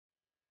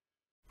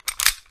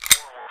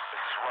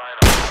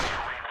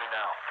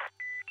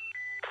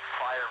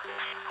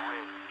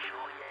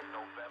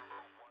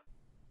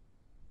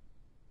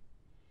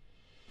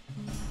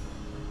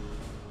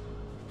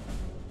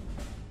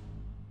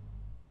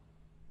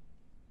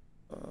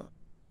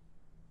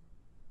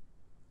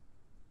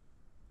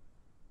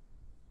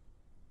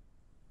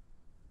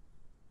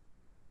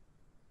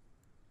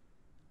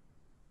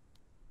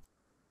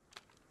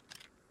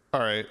All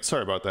right,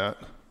 sorry about that.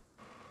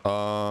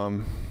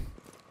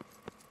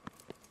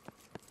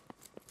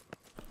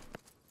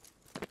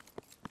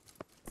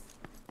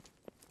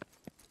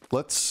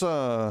 Let's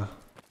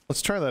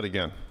try that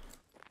again.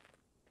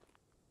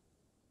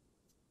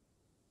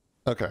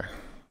 Okay.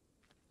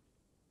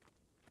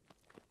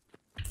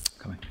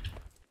 Coming.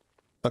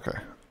 Okay.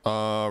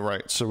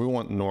 Right, so we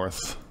want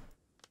north.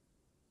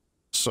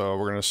 So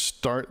we're gonna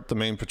start the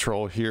main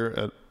patrol here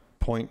at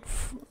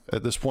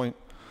this point.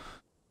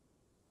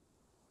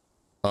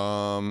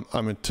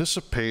 I'm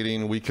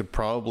anticipating we could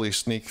probably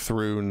sneak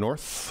through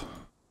north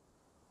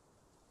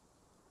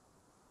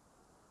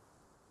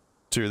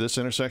to this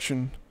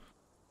intersection,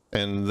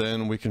 and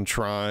then we can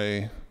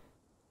try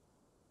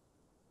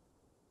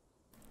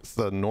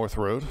the north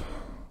road.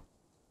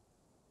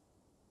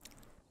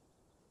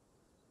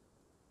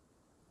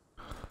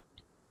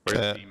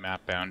 Where's the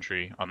map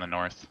boundary on the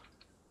north?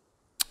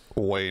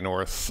 Way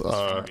north.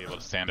 To be able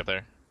to stand up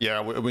there. Yeah,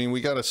 I mean,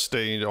 we gotta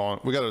stay on.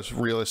 We gotta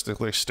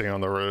realistically stay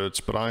on the roads.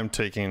 But I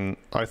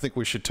think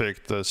we should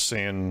take the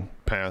sand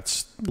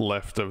paths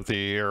left of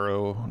the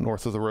arrow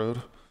north of the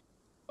road,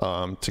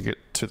 to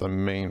get to the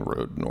main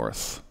road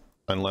north.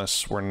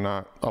 Unless we're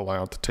not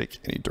allowed to take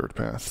any dirt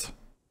path.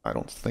 I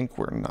don't think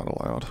we're not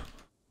allowed.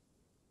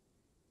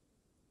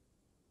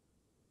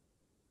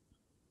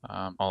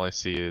 All I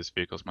see is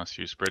vehicles must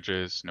use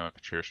bridges, no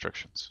infantry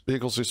restrictions.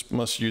 Vehicles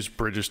must use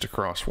bridges to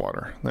cross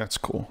water. That's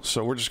cool.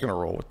 So we're just gonna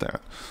roll with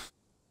that.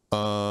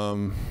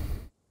 Then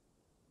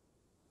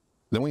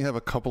we have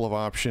a couple of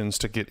options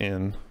to get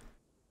in.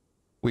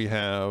 We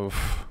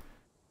have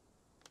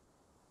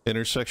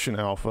intersection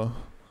alpha,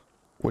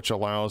 which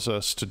allows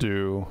us to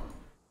do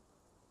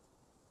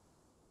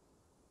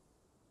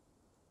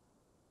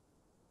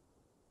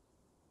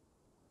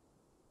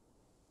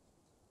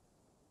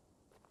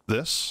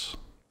this.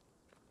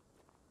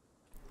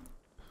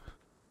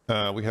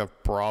 We have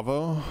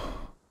Bravo,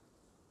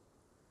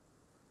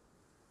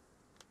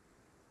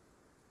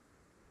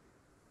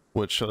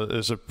 which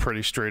is a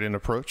pretty straight-in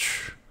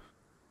approach.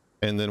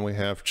 And then we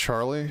have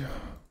Charlie.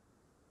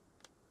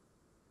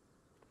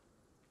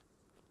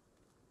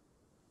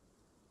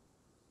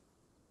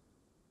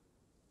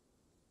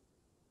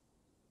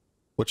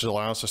 Which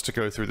allows us to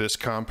go through this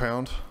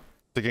compound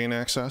to gain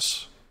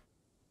access.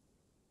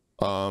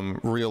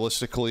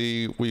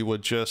 Realistically, we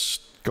would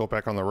just go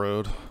back on the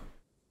road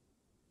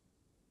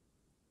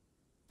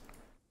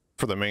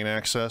for the main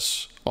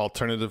access.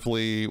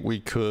 Alternatively, we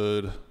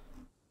could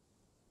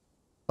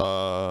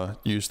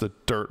use the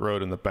dirt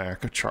road in the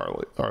back of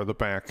Charlie, or the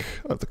back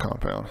of the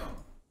compound.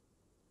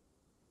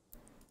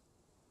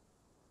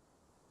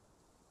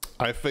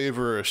 I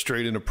favor a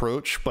straight-in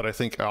approach, but I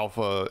think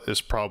Alpha is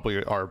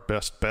probably our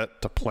best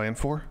bet to plan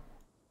for.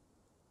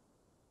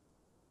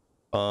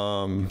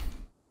 What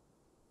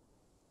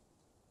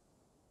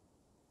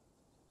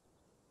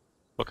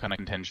kind of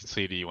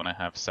contingency do you want to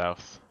have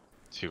south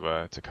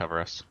to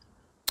cover us?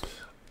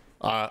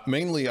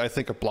 Mainly, I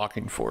think a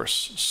blocking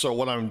force. So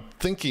what I'm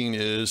thinking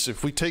is,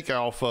 if we take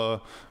Alpha,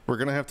 we're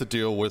going to have to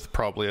deal with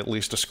probably at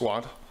least a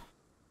squad.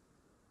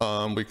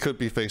 We could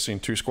be facing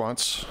 2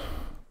 squads.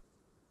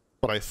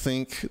 But I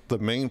think the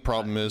main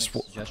problem is...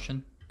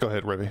 Suggestion? Go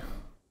ahead, Revy.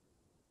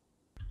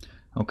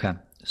 Okay,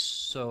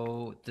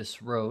 so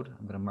this road,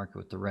 I'm going to mark it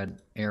with the red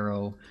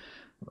arrow,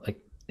 like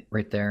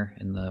right there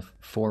in the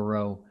 4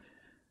 row.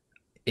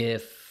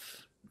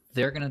 If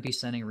they're going to be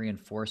sending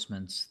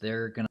reinforcements,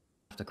 they're going to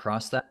have to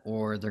cross that,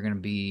 or they're going to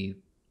be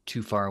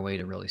too far away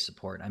to really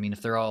support. I mean,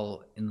 if they're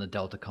all in the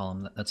delta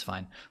column, that's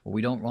fine. What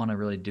we don't want to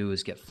really do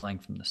is get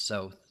flanked from the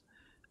south.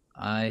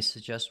 I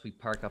suggest we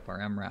park up our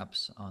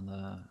MRAPs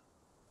on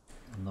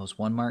those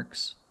 1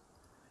 marks,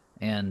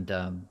 and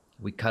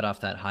we cut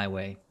off that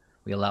highway.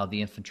 We allow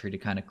the infantry to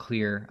kind of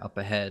clear up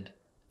ahead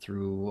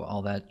through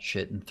all that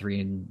shit in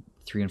 3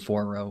 and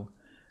 4 row,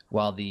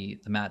 while the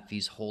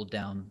MATVs hold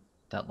down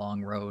that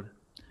long road.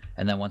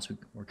 And then once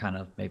we're kind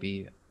of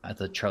maybe at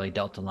the Charlie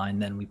Delta line,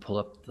 then we pull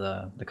up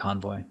the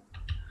convoy.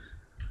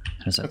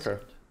 Okay.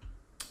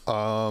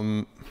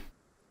 Charlie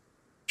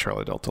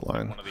Delta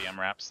line. One of the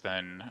MRAPs,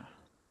 then.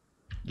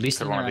 At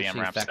least one of the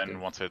MRAPs,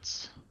 then once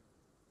it's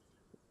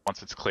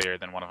clear,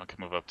 then one of them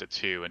can move up to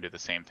 2 and do the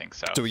same thing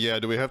south. So yeah,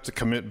 do we have to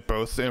commit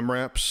both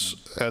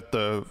MRAPs at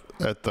the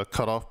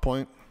cutoff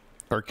point,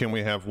 or can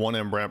we have one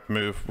MRAP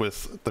move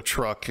with the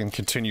truck and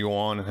continue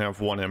on and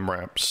have one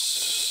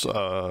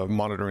MRAP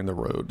monitoring the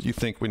road? You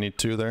think we need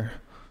 2 there?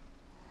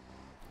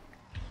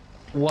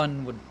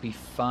 1 would be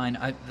fine.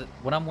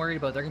 What I'm worried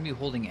about, they're going to be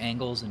holding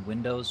angles and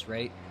windows,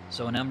 right?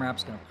 So an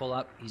MRAP's going to pull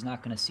up. He's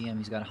not going to see him.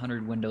 He's got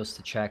 100 windows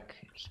to check.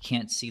 He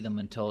can't see them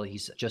until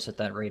he's just at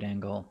that right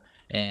angle,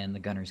 and the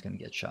gunner's going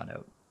to get shot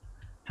out.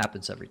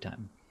 Happens every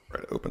time.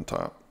 Right, open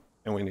top.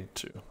 And we need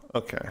 2.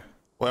 Okay.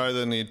 We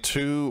either need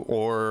 2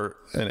 or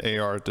an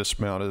AR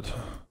dismounted.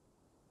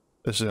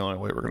 This is the only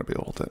way we're going to be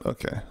able to.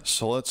 Okay,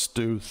 so let's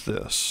do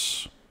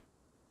this.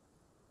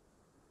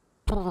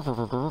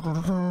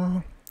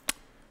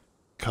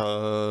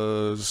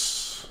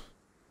 Because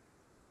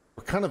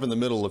we're kind of in the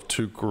middle of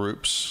 2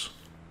 groups.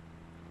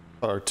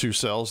 are 2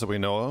 cells that we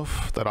know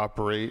of that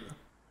operate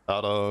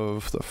out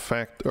of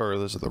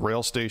there's the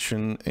rail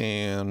station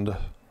and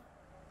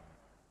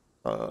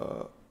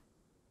the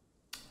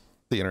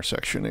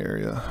intersection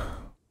area.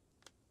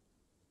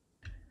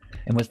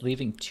 And with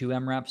leaving 2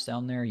 MRAPs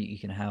down there, you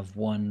can have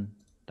one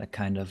that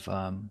kind of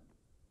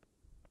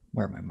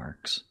where are my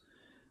marks?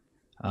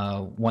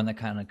 One that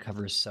kind of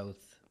covers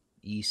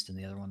southeast, and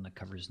the other one that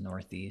covers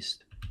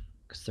northeast,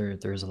 because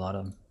there's a lot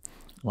of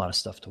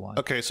stuff to watch.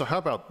 Okay, so how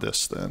about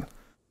this then?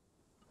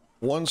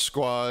 1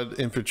 squad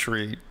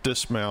infantry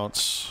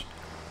dismounts.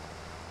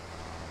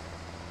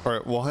 All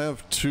right, we'll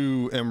have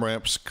 2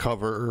 MRAPs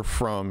cover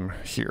from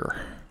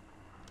here.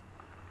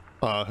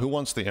 Who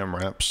wants the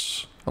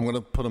MRAPs? I'm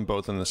gonna put them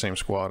both in the same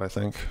squad, I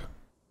think.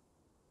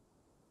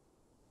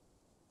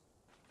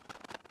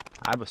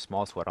 I have a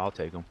small squad. I'll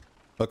take them.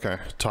 Okay,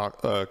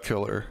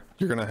 Killer.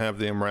 You're gonna have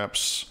the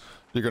MRAPs.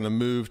 You're gonna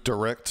move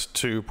direct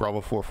to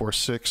Bravo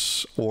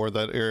 446 or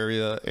that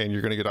area, and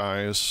you're gonna get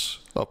eyes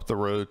up the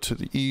road to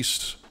the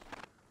east.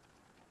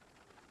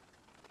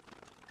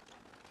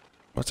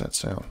 What's that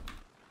sound?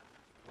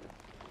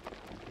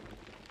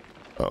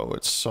 Oh,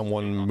 it's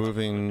someone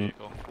moving.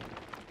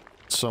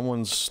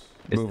 Someone's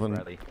moving.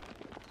 Bradley.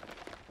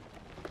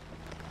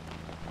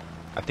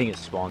 I think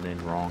it's spawned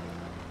in wrong.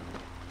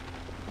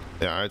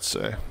 Yeah, I'd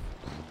say.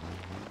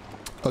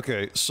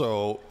 Okay,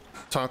 so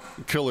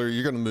Killer,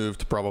 you're gonna move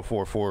to Bravo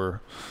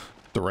 44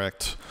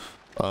 direct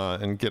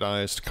and get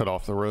eyes to cut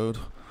off the road.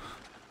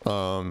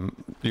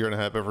 You're gonna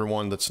have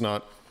everyone that's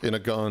not in a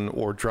gun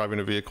or driving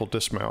a vehicle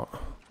dismount,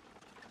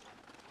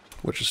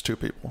 which is 2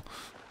 people.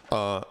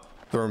 The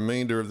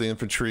remainder of the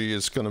infantry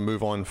is gonna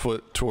move on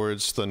foot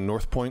towards the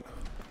north point.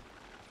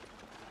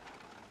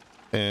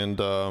 And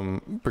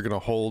we're gonna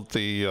hold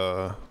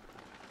the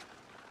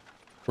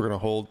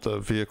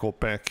vehicle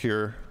back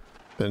here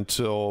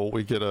until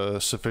we get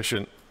a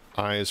sufficient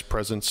eyes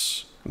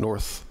presence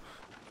north,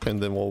 and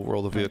then we'll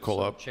roll the vehicle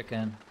So up.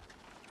 Chicken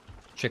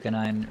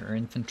Eye or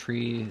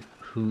infantry.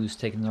 Who's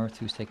taking north?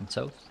 Who's taking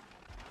south?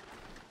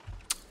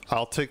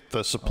 I'll take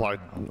the supply.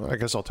 I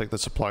guess I'll take the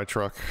supply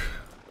truck,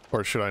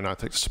 or should I not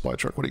take the supply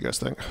truck? What do you guys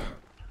think?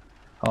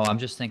 Oh, I'm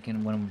just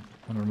thinking when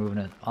we're moving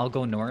it, I'll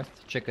go north.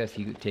 Chicka, if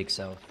you take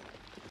south.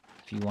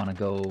 If you want to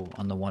go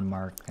on the 1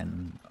 mark,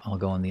 and I'll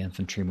go on the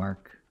infantry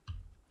mark.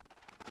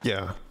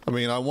 Yeah, I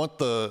mean,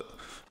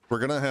 we're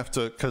gonna have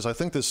to, because I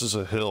think this is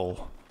a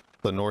hill,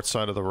 the north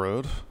side of the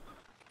road,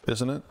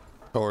 isn't it?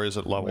 Or is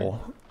it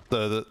level?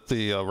 The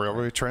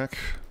railway track?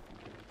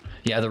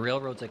 Yeah, the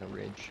railroad's like a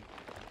ridge.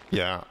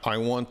 Yeah, I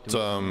want,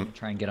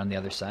 Try and get on the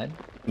other side.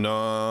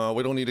 no,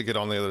 we don't need to get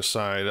on the other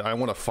side. I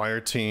want a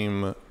fire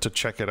team to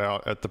check it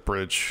out at the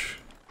bridge.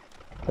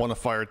 I want a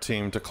fire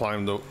team to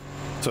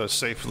to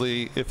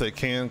safely, if they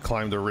can,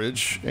 climb the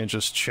ridge and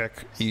just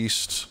check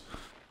east.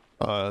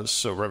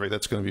 So Reve,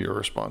 that's going to be your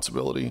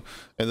responsibility.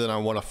 And then I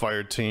want a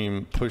fire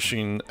team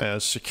pushing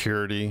as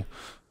security.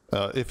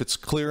 If it's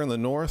clear in the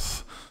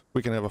north,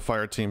 we can have a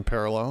fire team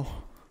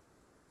parallel.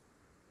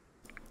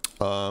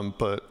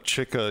 But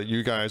Chicka,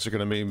 you guys are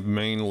going to be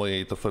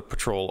mainly the foot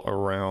patrol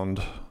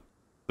around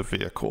the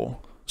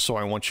vehicle. So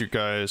I want you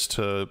guys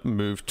to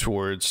move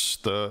towards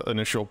the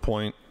initial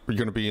point. You're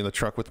going to be in the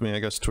truck with me, I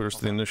guess, towards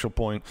the initial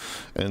point,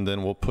 and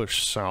then we'll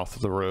push south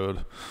of the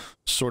road,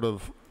 sort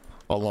of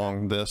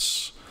along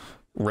this.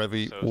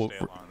 Revy, So stay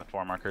along the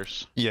 4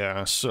 markers.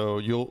 yeah, so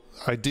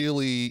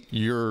ideally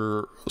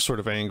your sort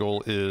of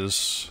angle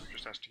is,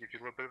 Just has to give you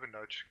a little bit of a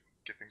nudge,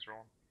 get things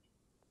rolling.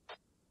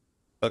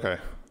 okay,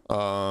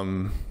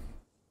 I'm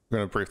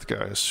gonna brief the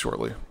guys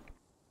shortly.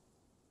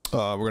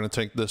 We're gonna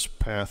take this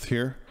path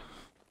here,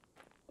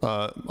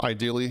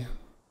 ideally,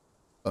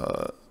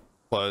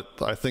 but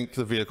I think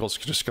the vehicle's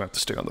just gonna have to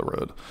stay on the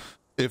road.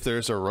 If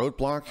there's a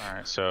roadblock,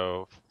 Alright,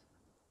 so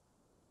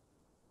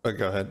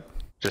go ahead.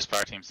 just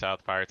fire team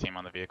south, fire team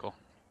on the vehicle.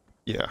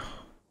 Yeah.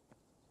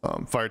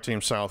 Fire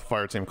team south,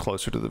 fire team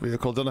closer to the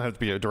vehicle. Doesn't have to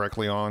be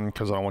directly on,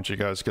 because I don't want you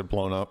guys to get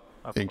blown up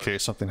in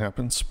case something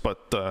happens.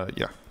 But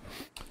yeah.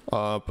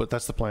 But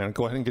that's the plan.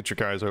 Go ahead and get your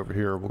guys over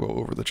here. We'll go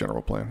over the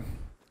general plan.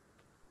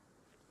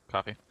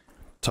 Copy.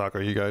 Taco,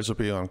 you guys will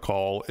be on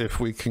call. If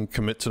we can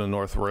commit to the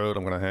north road,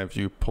 I'm going to have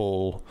you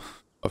pull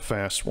a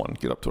fast one.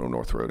 Get up to the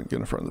north road and get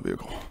in front of the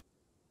vehicle.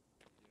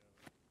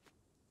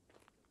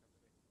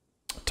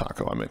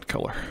 Taco, I meant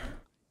Killer.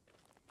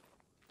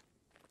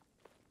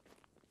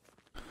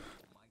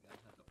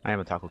 I am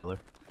a taco killer.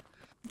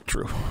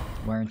 True.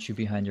 Why aren't you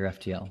behind your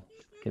FTL?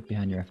 Get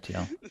behind your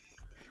FTL.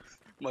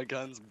 My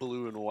gun's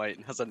blue and white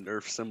and has a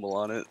Nerf symbol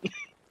on it.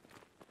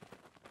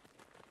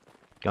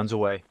 Guns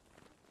away.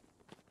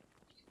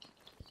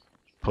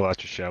 Pull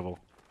out your shovel.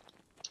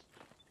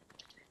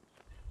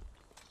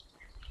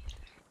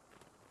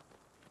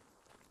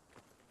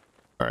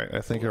 Alright,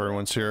 I think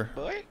everyone's here.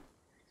 Boy?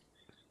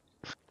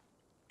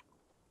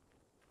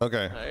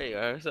 Okay. There you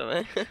are, so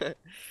man.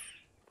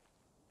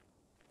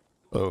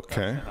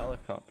 Okay.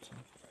 Helicopter.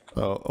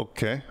 Oh,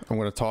 okay. I'm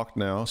going to talk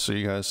now, so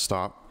you guys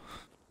stop.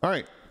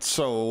 Alright,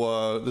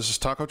 so this is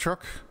Taco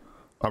Truck.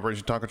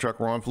 Operation Taco Truck.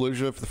 We're on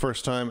Fallujah for the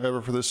first time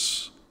ever for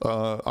this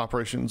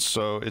operations,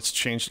 so it's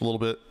changed a little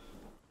bit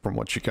from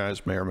what you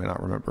guys may or may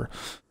not remember.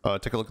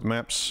 Take a look at the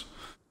maps.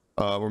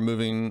 We're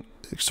moving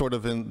sort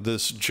of in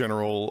this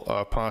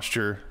general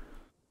posture.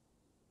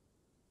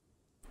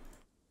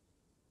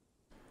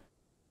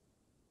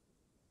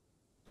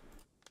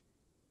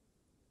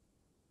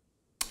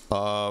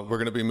 We're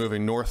going to be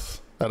moving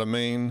north out of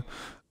Maine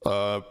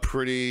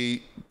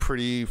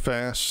pretty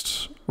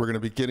fast. We're going to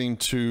be getting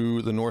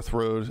to the North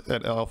Road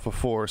at Alpha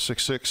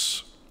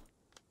 466.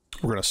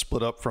 We're going to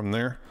split up from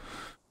there.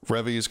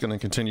 Revy is going to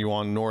continue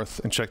on north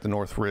and check the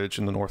North Ridge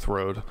and the North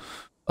Road.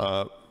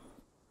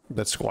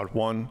 That's Squad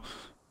 1.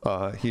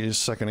 He is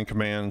second in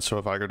command, so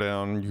if I go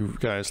down, you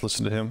guys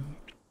listen to him.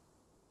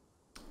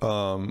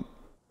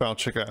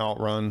 Balchika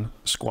outrun.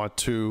 Squad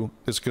 2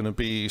 is going to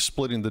be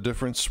splitting the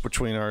difference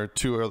between our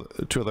two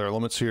other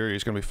elements here.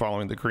 He's going to be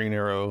following the green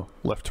arrow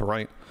left to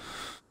right.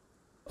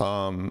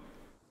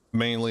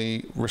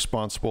 Mainly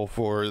responsible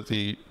for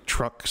the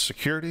truck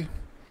security,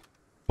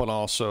 but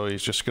also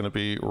he's just going to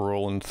be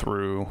rolling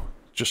through,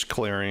 just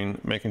clearing,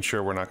 making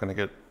sure we're not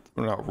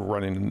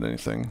running into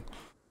anything.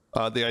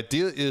 The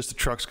idea is the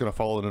truck's going to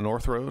follow the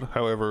North Road.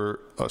 However,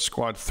 a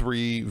Squad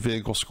 3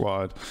 vehicle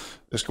squad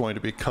is going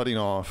to be cutting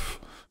off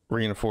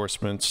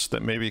reinforcements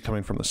that may be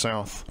coming from the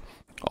south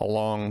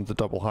along the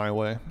double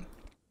highway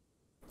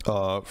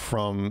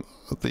from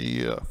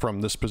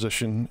this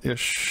position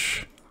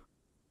ish.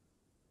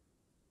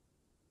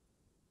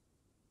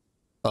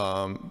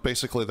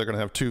 Basically, they're going to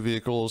have two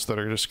vehicles that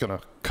are just going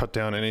to cut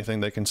down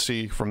anything they can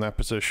see from that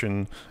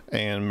position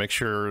and make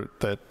sure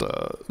that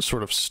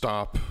sort of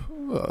stop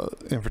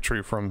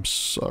infantry from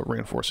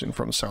reinforcing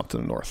from the south to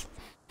the north.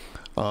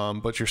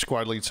 But your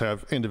squad leads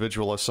have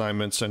individual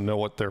assignments and know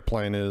what their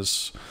plan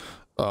is.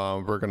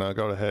 We're going to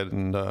go ahead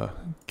and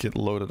get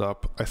loaded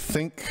up. I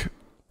think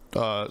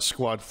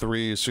Squad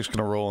 3 is just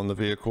going to roll in the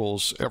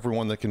vehicles.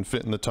 Everyone that can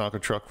fit in the taco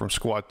truck from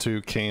Squad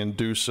 2 can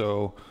do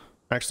so.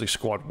 Actually,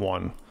 Squad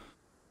 1.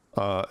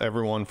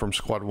 Everyone from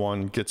Squad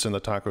 1 gets in the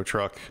taco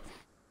truck.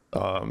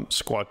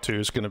 Squad 2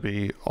 is going to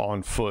be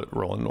on foot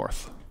rolling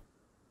north.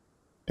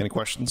 Any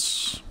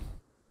questions?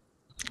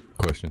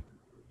 Question.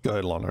 Go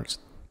ahead, Lonards.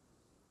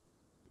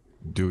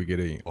 Do we get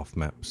any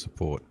off-map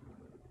support?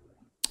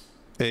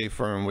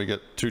 Firm, we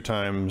get 2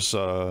 times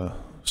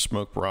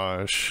smoke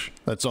barrage.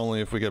 That's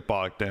only if we get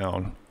bogged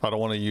down. I don't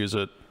want to use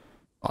it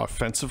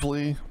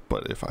offensively,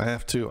 but if I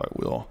have to, I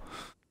will.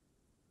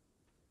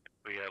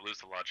 We lose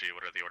the Logi.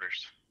 What are the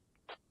orders?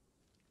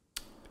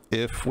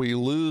 If we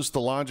lose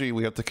the Logi,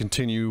 we have to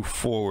continue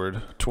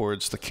forward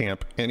towards the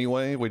camp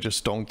anyway. We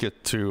just don't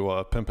get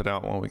to pimp it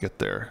out when we get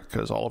there,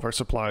 because all of our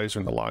supplies are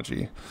in the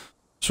Logi.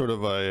 Sort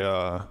of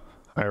a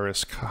high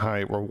risk, high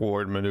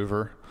reward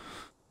maneuver.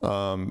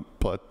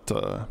 But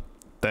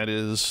that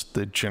is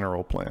the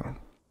general plan.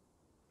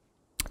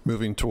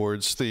 Moving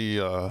towards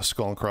the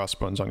skull and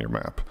crossbones on your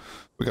map.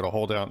 We got to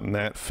hold out in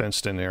that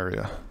fenced in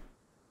area.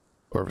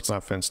 Or if it's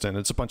not fenced in,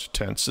 it's a bunch of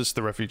tents. It's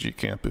the refugee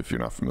camp if you're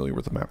not familiar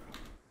with the map.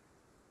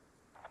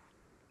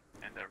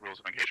 And the rules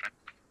of engagement.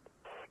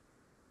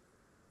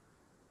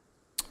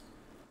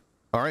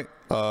 All right.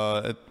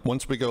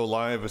 Once we go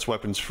live, it's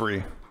weapons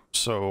free.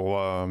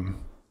 So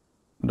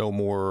no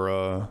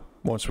more...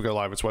 once we go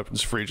live, it's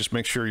weapons free. Just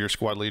make sure your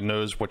squad lead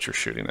knows what you're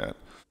shooting at.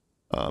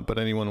 But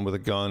anyone with a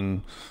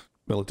gun,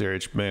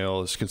 military-aged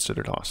male, is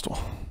considered hostile.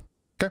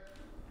 Okay.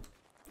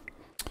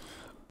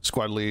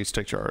 Squad leads,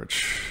 take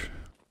charge.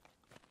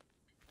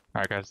 All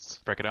right, guys,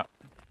 break it up.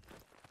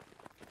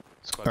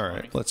 Squad All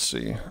right, let's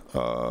see.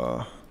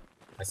 I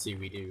see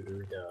we do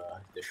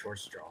the short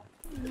straw.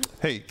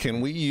 Hey,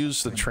 can we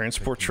use the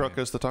transport truck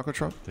as the taco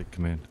truck? Take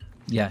command.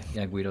 Yeah,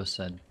 Guido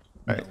said.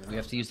 Right. We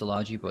have to use the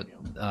Logi, but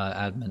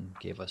admin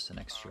gave us an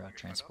extra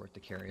transport to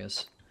carry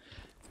us.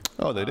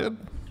 Oh, they did?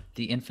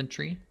 The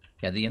infantry?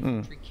 Yeah, the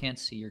infantry can't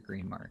see your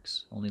green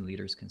marks. Only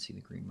leaders can see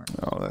the green marks.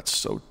 Oh, that's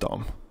so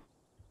dumb.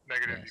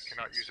 Negative, Yes, you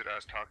cannot yes. use it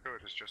as taco,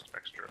 it is just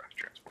extra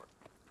transport.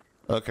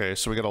 Okay,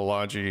 so we got a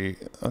Logi.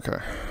 Okay.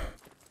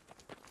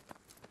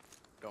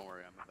 Don't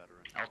worry, I'm a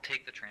veteran. I'll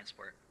take the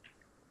transport.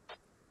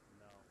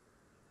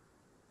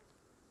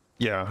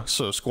 Yeah,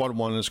 so Squad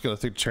 1 is going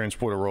to take the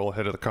transporter roll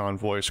ahead of the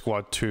convoy.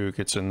 Squad 2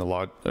 gets in the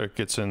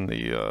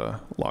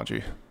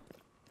Logi.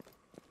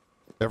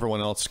 Everyone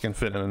else can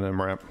fit in an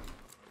MRAP.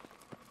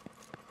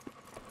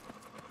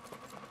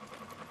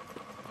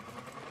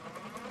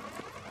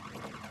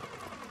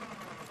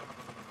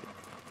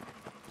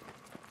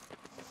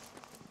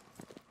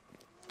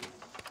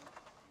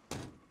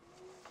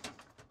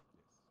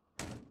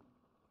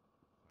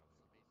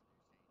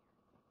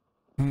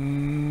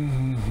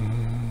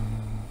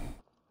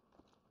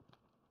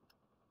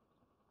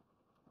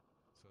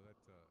 So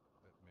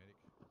that medic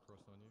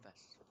cross on you?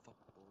 That's fuck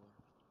boy.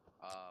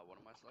 What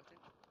am I selecting?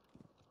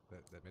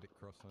 That medic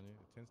cross on you?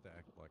 It tends to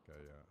act like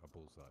a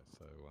bullseye,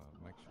 so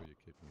make sure you're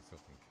keeping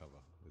yourself in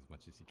cover as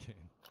much as you can.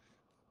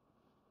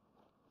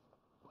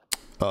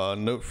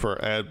 Note for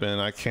admin,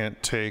 I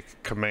can't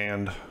take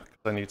command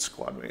because I need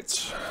squad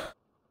mates.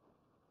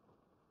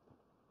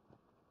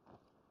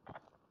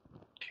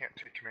 Can't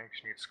take command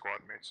because you need squad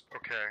mates.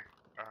 Okay.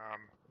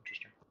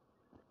 Interesting.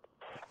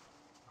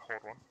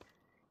 Hold one.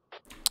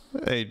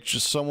 Hey,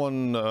 just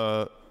someone,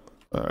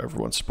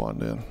 everyone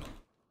spawned in.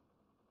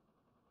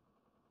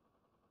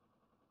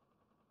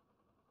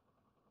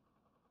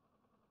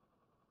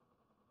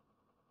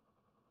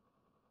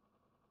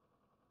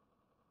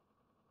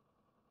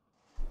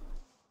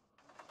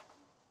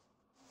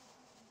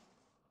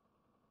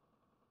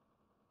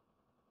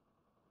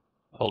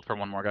 Hold for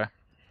one more guy.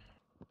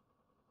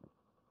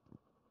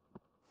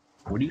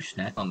 What do you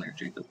snack on there,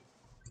 Jacob?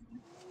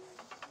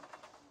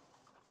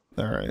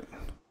 Alright.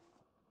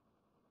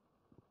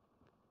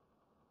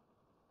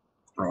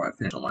 Bro, I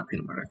finished all my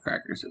peanut butter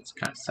crackers. It's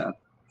kind of sad.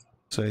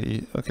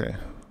 Say, okay.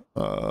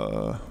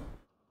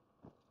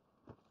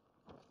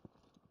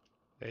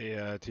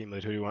 Hey, team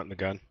lead, who do you want in the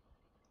gun?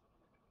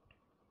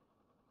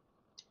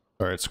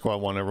 Alright, squad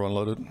 1, everyone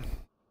loaded.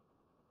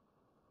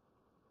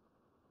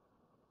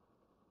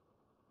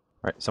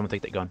 Alright, someone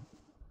take that gun.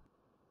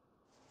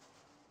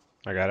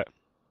 I got it.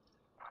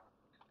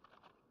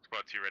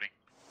 Squad 2 ready.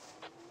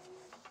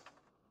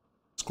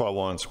 Squad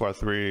 1, squad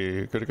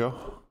 3, good to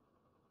go?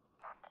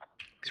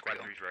 Squad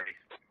 3's ready.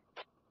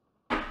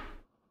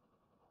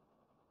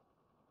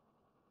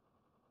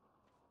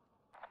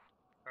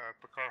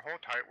 Bcarr,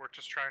 hold tight. We're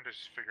just trying to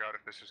figure out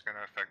if this is going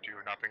to affect you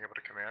not being able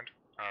to command.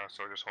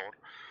 So just hold.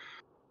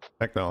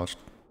 Acknowledged.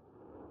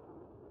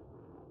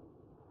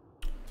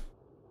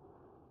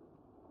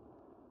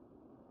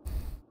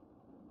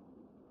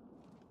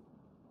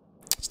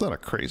 It's not a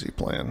crazy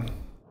plan.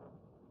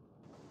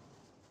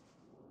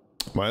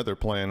 My other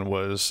plan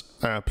was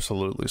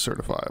absolutely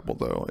certifiable,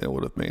 though. It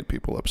would have made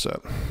people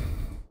upset.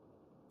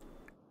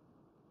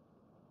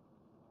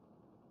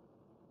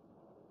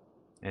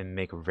 And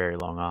make a very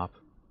long op.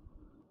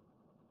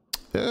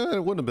 Yeah,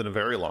 it wouldn't have been a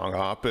very long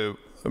op. I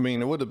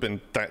mean, it would have been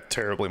that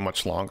terribly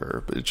much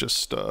longer, but it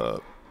just,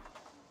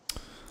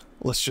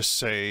 let's just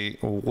say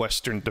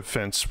Western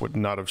defense would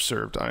not have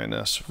served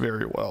INS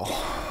very well.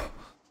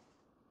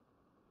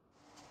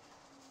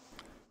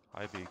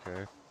 Hi,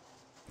 bcarr.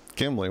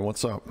 Gimli,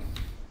 what's up?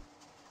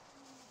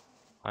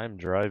 I'm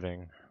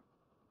driving.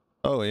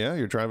 Oh yeah,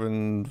 you're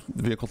driving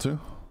the vehicle too?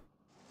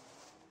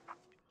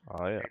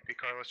 Oh yeah. Hey,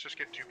 Bcarr, let's just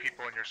get 2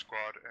 people in your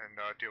squad and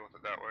deal with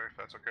it that way, if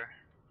that's okay.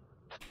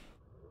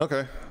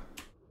 Okay.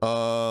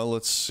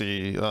 Let's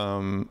see.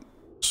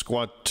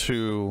 Squad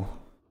 2,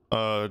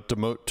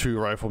 demote 2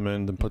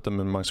 riflemen and put them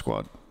in my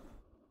squad.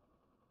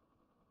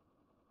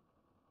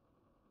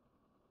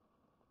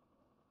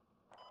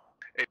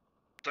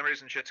 For some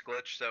reason shit's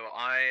glitched, so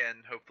I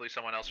and hopefully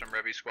someone else from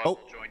Revy's squad Oh,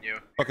 will join you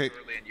okay.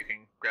 shortly, and you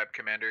can grab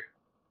commander.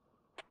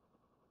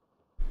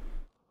 Do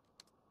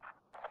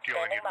you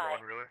only need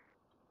one, really?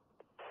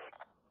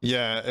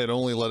 Yeah, it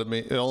only let me.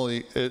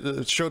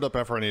 It showed up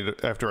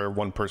after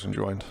one person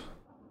joined.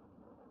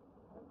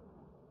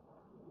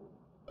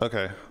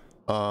 Okay.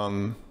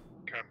 Copy,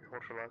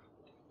 hold for that.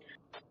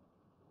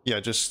 Yeah,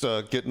 just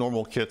get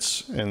normal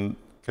kits, and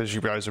because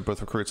you guys are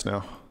both recruits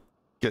now,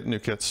 get new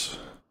kits.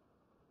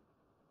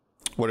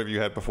 Whatever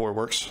you had before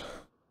works.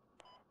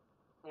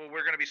 Well,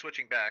 we're gonna be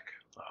switching back.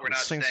 We're not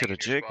This thing's staying got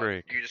a in your jig squad.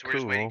 brake. We're just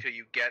waiting Cool. till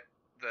you get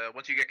the.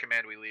 Once you get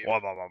command, we leave.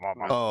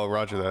 Oh,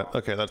 roger that.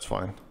 Okay, that's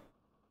fine.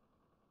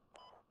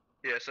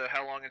 Yeah. So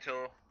how long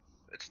until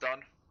it's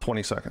done?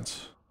 20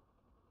 seconds.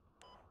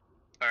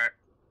 All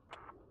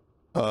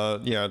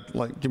right. Yeah,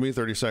 like give me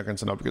 30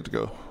 seconds and I'll be good to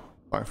go.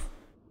 5.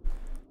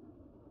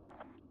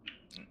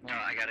 Well,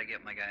 I gotta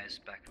get my guys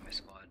back to my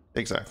squad.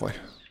 Exactly.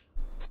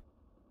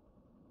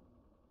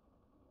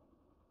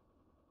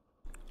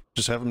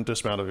 Just have them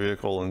dismount a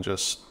vehicle and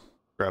just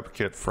grab a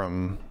kit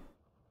from,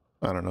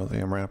 I don't know, the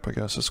MRAP, I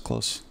guess is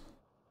close.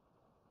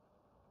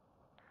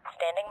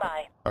 Standing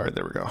by. Alright,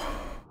 there we go.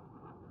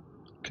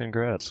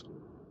 Congrats.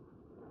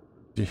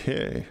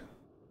 Yay.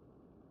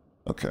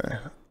 Okay,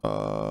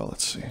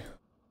 let's see.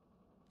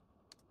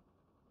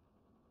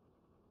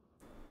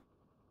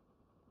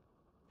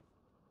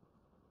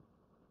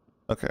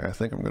 Okay, I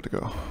think I'm good to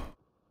go.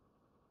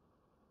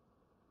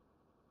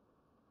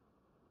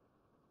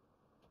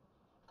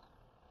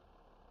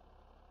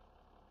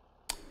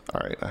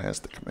 Alright, I has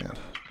the command.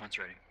 One's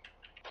ready.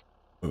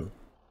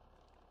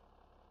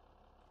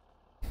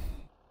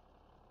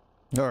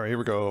 Alright, here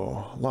we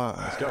go. Live.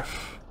 Let's go.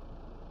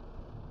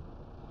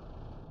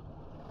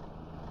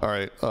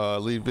 Alright,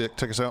 lead Vic,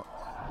 take us out.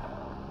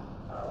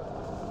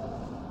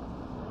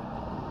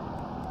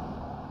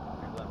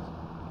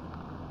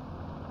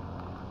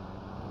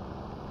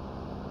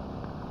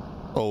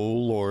 Oh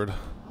Lord.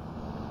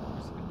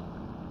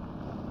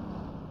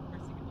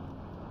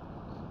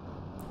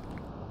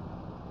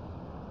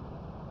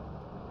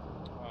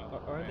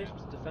 Are they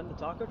supposed to defend the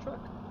taco truck?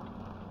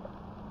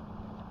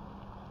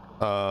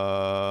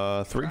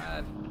 3.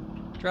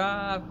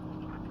 Drive.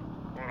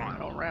 Hold on,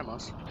 don't ram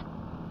us.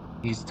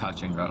 He's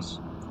touching us.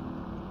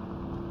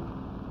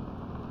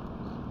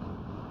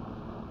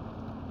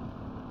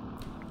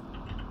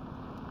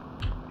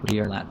 We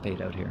are not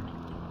paid out here.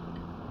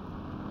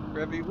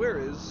 Revy, where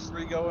is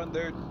we going?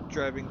 They're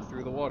driving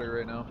through the water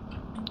right now.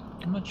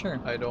 I'm not sure.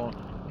 I don't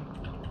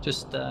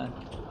Just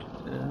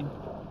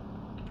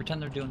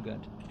pretend they're doing good.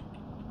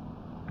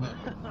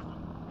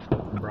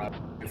 Rob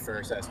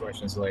first, ask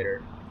questions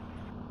later.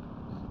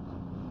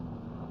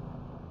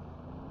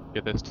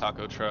 Get this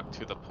taco truck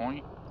to the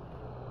point.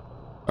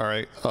 All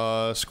right,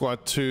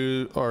 squad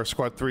 2 or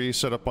squad 3,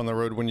 set up on the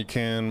road when you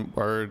can,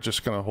 or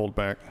just gonna hold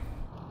back.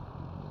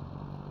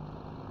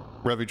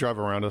 Revy, drive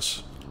around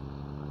us.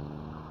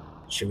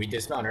 Should we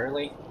dismount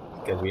early?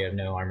 Because we have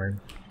no armor.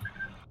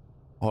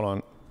 Hold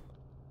on.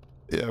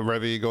 Yeah,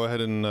 Revy, go ahead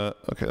and,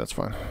 okay, that's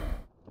fine.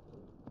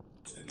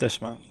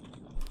 Dismount.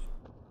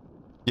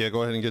 Yeah,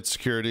 go ahead and get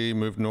security,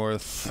 move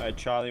north. Alright,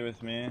 Charlie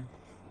with me.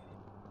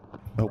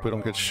 I hope we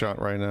don't get shot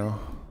right now.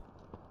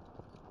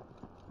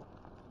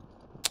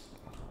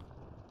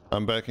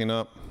 I'm backing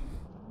up.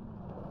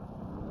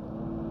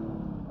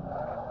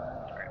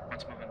 Alright,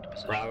 let's move into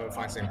position. Bravo,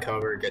 find some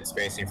cover, get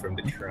spacing from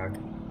the truck.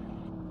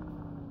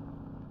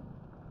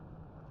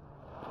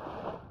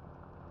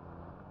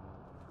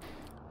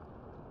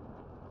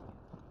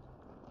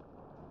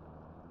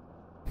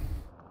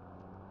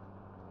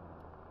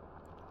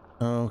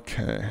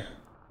 Okay.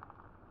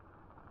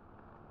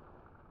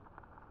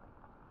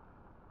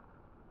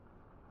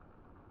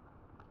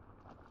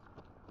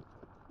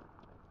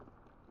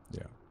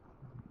 Yeah.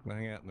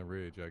 Hang out in the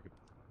rear, Jacob.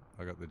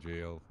 I got the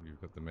GL, you've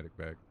got the medic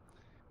bag.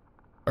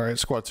 All right,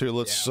 squad 2,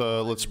 let's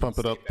pump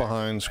it up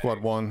behind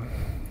squad 1. I'm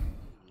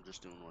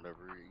just doing whatever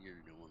you're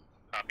doing.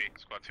 Copy.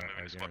 Squad 2 moving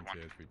I to squad 1.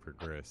 guarantee as we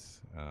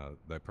progress,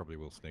 they probably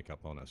will sneak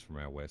up on us from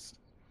our west.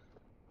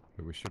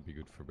 But we should be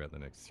good for about the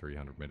next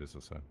 300 meters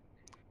or so.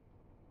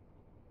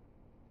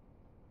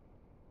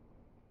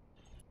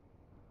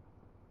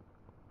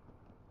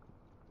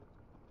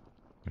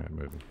 Alright,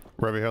 moving.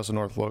 Revy, how's the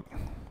north look?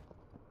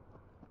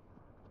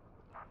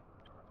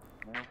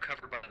 No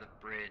cover by the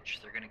bridge.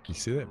 They're gonna keep You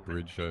see that moving.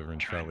 bridge over in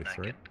Try and Charlie not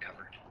 3? get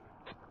covered.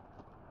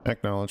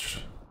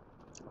 Acknowledged.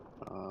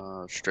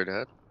 Straight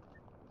ahead.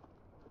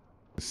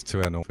 It's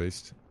to our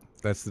northeast.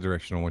 That's the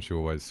direction I want you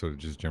always sort of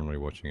just generally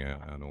watching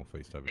our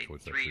northeast over Hey,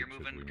 towards that 3, you're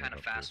bridge as we moving move kind of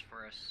up to it. fast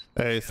for us.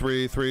 Hey,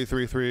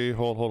 3,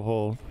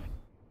 hold.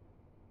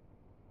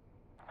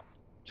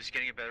 Just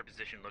getting a better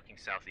position looking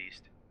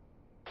southeast.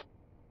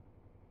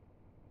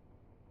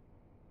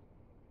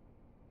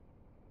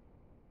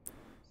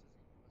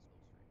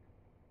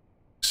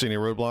 See any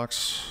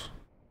roadblocks?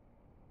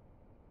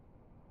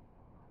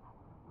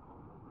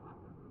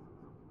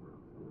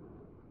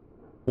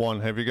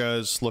 One, have you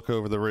guys look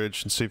over the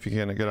ridge and see if you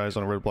can get eyes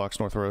on roadblocks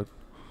north road.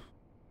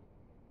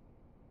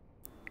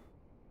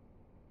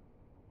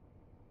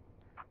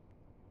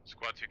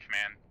 Squad 2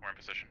 command, we're in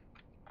position.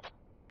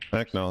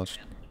 Acknowledged.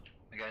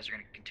 The guys are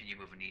gonna continue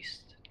moving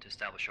east to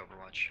establish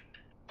overwatch.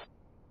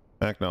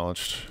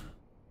 Acknowledged.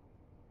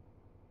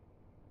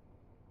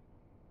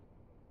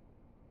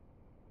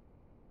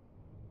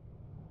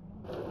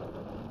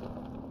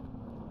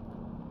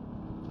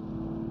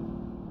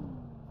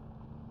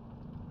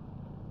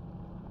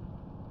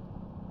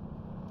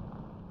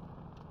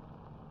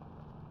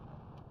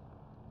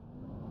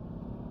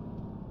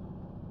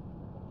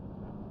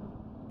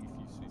 If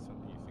you see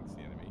something you think's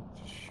the enemy,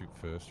 just shoot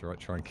first, alright?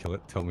 Try and kill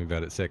it. Tell me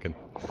about it second.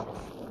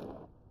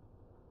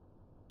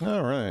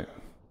 All right.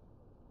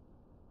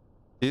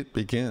 It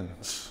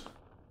begins.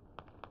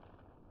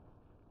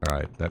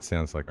 Alright, that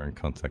sounds like we're in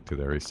contact to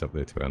their east up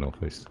there to our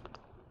northeast.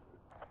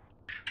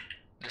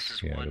 This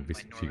is Yeah, one. there'll be My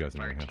a few guys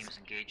northern in fire the team house. is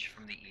engaged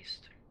from the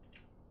east.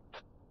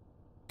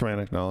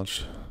 Command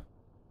acknowledged.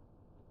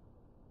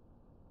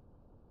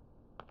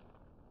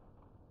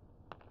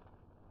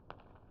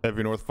 Have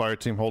your north fire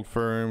team hold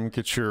firm.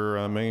 Get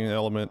your main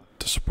element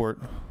to support.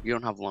 You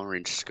don't have long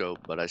range scope,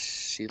 but I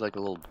see like a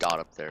little dot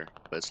up there,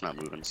 but it's not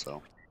moving,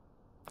 so.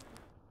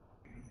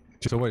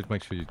 Just always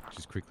make sure you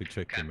just quickly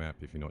check your map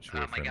if you're not sure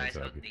where My friendlies guys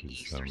are out in the because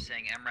east are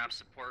saying MRAP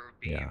support would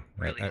be yeah,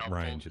 really at helpful.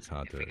 range it's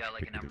hard if to we got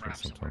like pick an the MRAP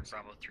difference support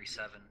sometimes.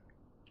 Bravo 3-7.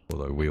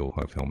 Although we all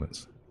have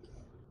helmets.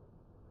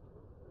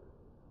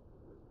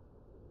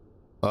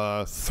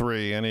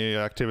 3, any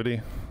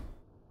activity?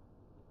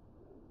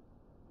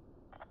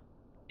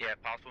 Yeah,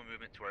 possible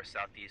movement to our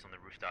southeast on the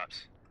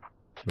rooftops.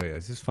 But yeah,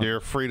 is this fun?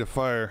 You're free to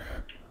fire.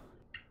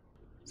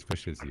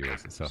 Especially as the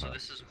US, it's so So hard.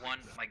 this is one.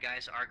 My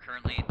guys are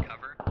currently in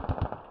cover.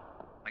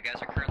 My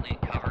guys are currently in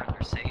cover and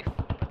they're safe,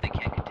 but they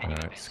can't continue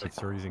Alright, advancing. Skid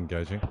 3 is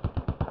engaging.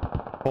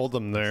 Hold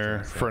them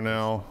there for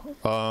now.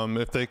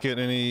 If they get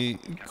any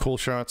cool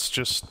shots,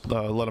 just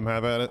let them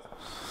have at it.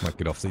 Might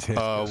get off these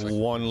heads.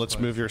 1, let's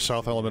move your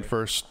south element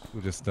first.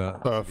 We'll just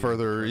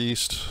Further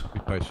east.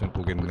 be patient,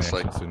 we'll get in Looks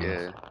action like, soon.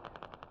 yeah.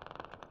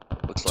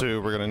 Looks 2,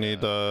 like, we're gonna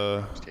need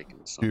taking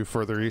some. you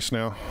further east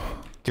now.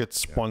 Get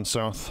 1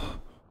 south.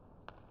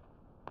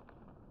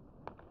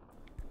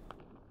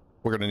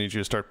 We're gonna need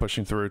you to start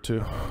pushing through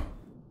too.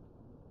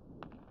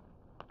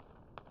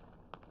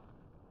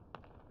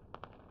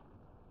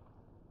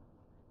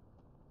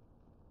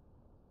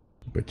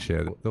 But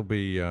yeah, there'll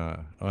be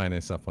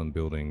INS up on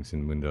buildings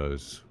in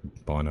windows,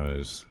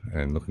 binos,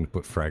 and looking to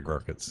put frag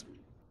rockets.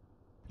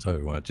 So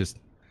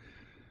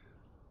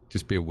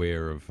just be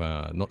aware of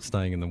not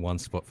staying in the one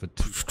spot for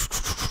too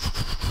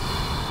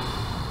long.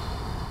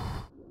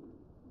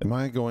 Am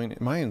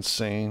I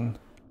insane?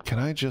 Can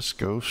I just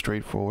go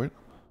straight forward?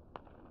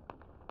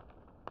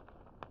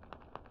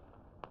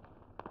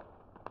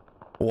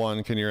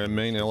 One, can your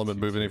main element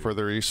move any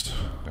further east?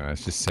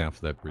 It's just south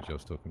of that bridge I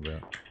was talking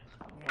about.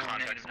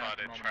 Contact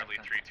spotted, Charlie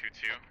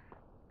 322.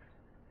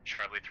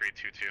 Charlie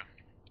 322.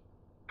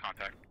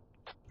 Contact.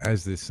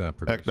 As this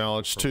progresses,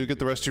 Acknowledge. 2, get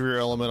the rest of your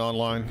element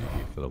online.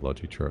 For the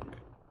logi truck.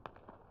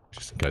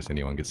 Just in case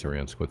anyone gets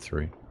around squad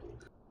 3.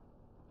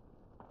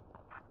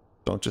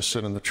 Don't just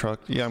sit in the truck.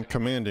 Yeah, I'm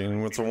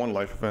commanding. It's a one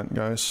life event,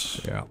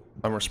 guys. Yeah.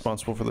 I'm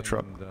responsible for the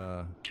truck.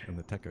 And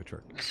the taco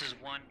truck. This is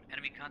 1,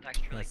 enemy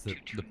contact, Charlie That's the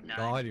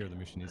 229. idea of the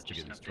mission is to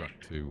get this truck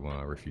to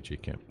refugee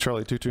camp.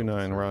 Charlie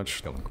 229, Raj.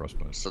 Skeleton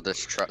crossbows. So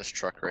this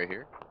truck right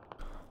here?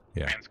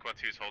 Yeah. And squad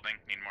 2 is holding.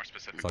 Need more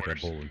specific It's like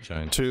orders. a ball and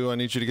chain. 2, I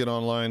need you to get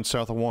online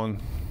south of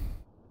 1.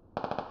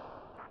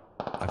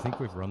 I think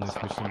we've run this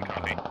mission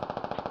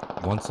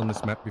once on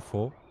this map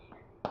before.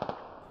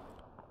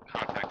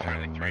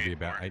 And maybe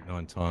about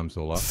 8-9 times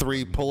all up.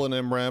 3, pull an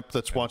MRAP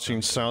that's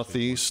watching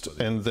southeast,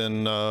 and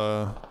then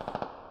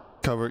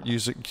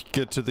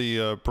get to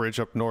the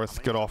bridge up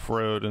north, get off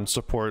road, and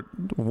support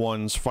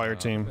 1's fire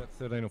team. About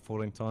 13 or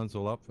 14 times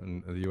all up,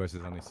 and the US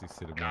has only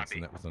succeeded once,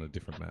 and that was on a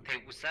different map.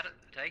 Hey, was that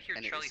did I hear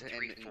Charlie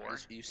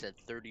 3-4? You said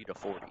 30 to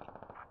 40.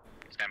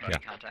 Stand by Yeah.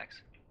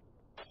 contacts.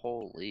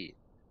 Holy.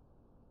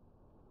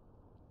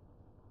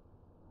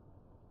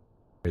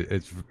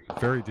 It's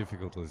very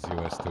difficult as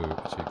US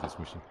to achieve this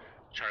mission.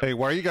 Hey,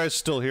 why are you guys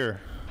still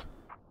here?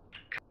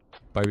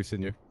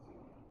 Babysitting you.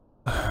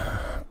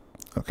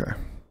 Okay.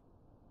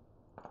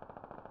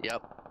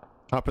 Yep.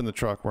 Hop in the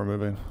truck, we're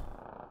moving.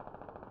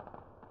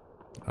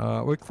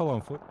 We can follow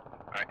on foot.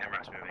 Alright,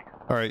 MRAP's moving.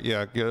 Alright,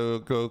 yeah,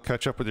 go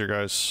catch up with your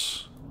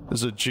guys. This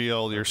is a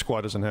GL your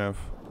squad doesn't have.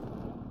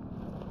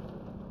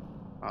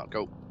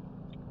 Go.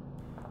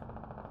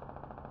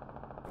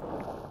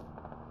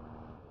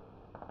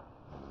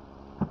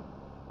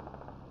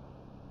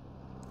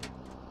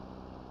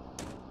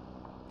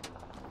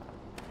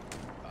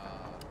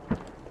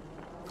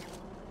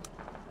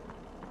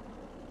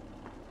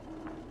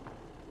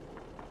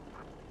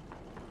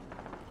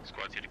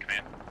 Squad 2 to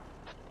command.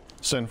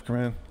 Send for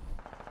command.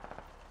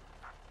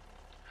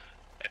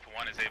 If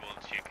 1 is able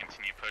to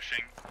continue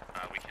pushing,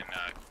 we can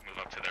move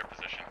up to their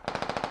position.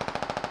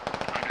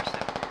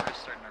 Understood. We're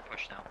starting our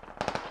push now.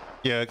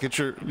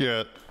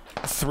 Yeah,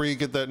 3,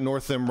 get that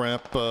north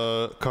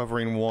MRAP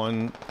covering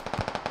 1.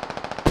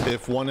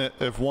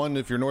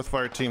 If your north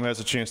fire team has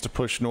a chance to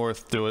push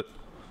north, do it.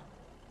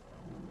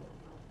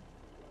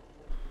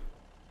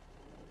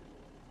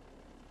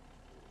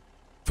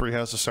 Three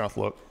has the south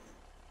look.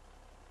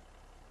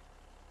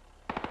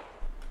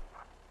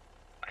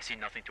 I see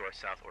nothing to our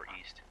south or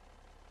east.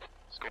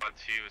 Squad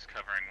 2 is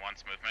covering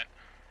 1's movement.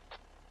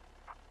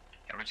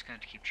 Yeah, we're just gonna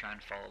have to keep trying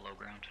to follow low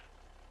ground.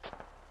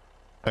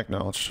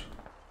 Acknowledged.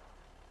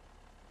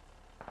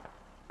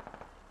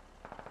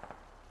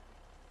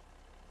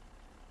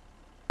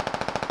 We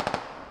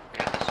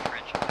got this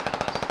trench ahead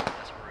of us.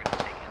 That's what we're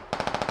gonna take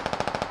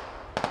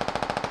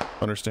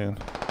in.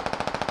 Understand.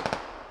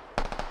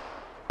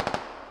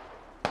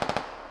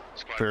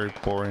 Squad Very 2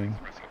 is boring.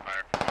 pressing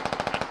fire for 1's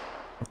movement.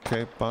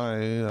 Okay, bye,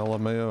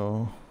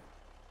 LMAO.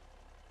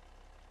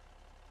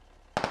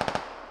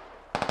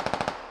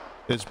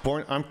 It's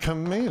boring. I'm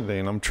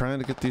commanding. I'm trying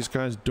to get these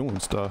guys doing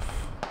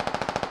stuff.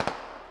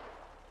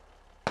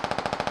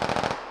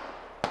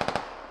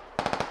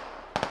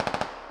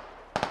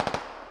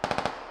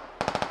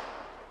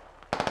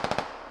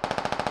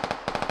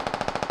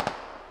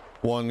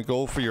 One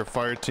goal for your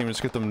fire team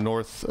is get them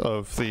north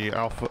of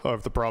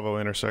the Bravo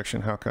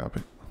intersection. How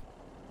copy?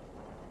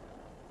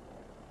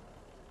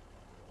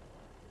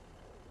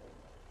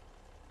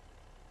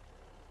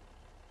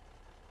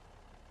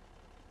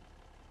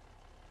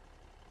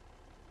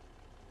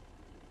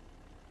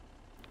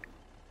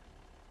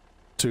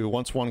 Two,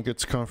 once 1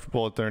 gets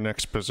comfortable at their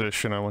next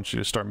position, I want you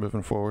to start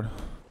moving forward.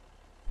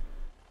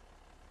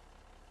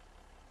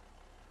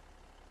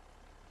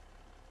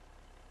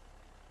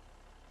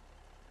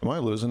 Am I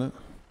losing it?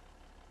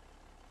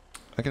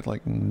 I get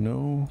like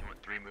no...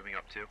 3 moving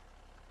up too.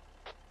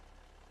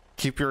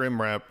 Keep your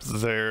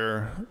MRAP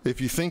there.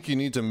 If you think you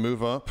need to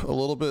move up a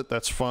little bit,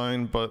 that's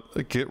fine,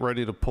 but get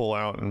ready to pull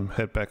out and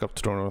head back up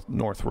to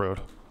North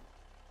Road.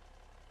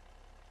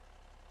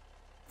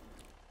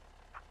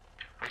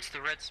 What's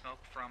the red smoke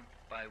from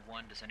by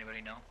 1? Does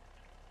anybody know?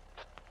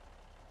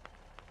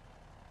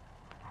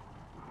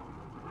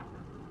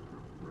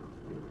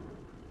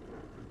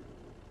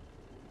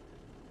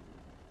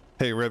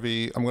 Hey,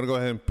 Revy, I'm going to go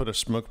ahead and put a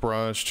smoke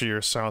barrage to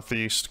your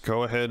southeast.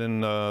 Go ahead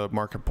and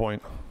mark a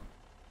point.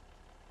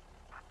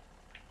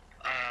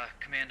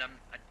 Command,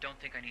 I don't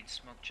think I need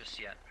smoke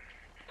just yet.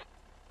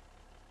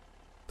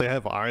 They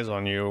have eyes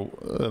on you,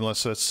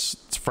 unless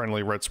it's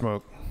friendly red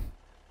smoke.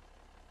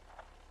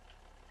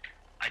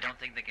 I don't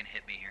think they can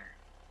hit me here.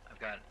 I've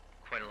got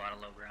quite a lot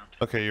of low ground.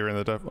 Okay, you're in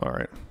the depth. All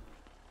right.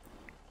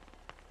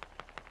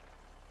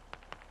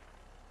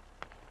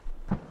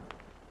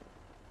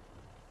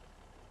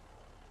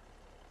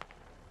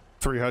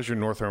 3, how's your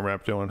north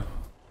ramp doing?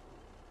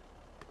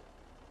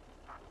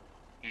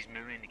 He's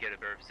moving to get a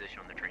better position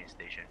on the train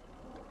station.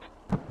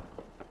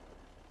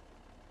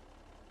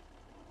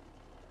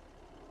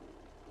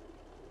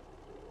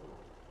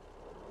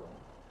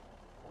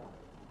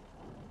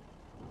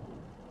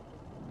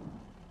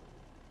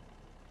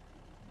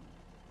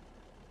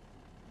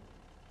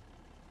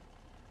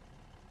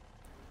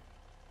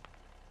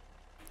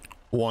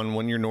 One,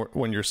 when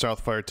your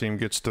south fire team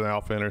gets to the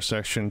Alpha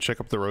intersection, check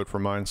up the road for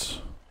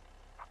mines.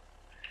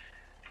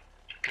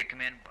 Okay,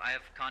 command. I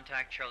have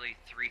contact Charlie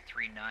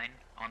 339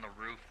 on the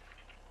roof.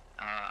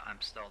 I'm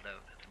stalled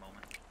out at the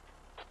moment.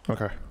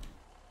 Okay.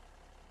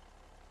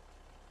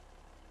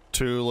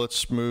 2,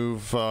 let's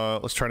move,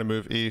 let's try to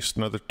move east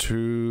another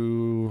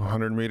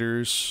 200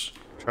 meters.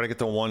 Try to get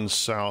the 1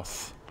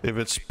 south. If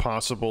it's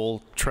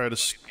possible, try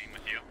to...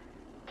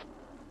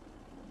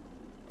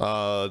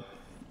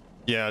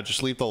 yeah,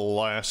 just leave the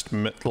last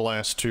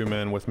 2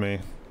 men with me.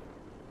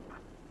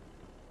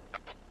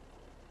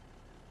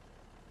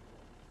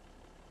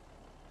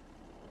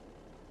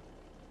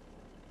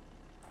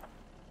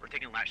 We're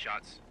taking last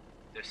shots.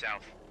 They're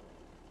south.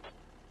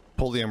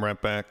 Pull the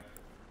MRAP back.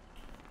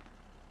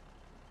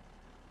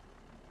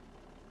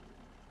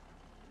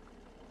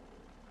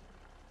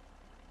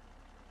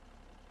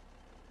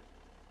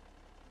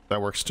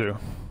 That works too.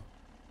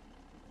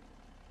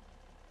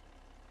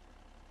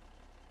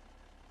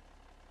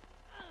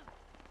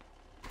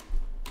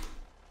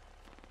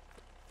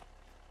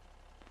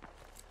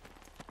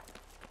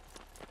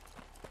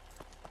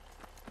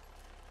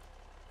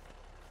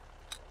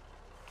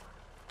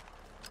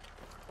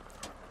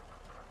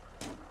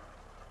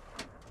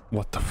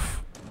 What the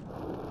f...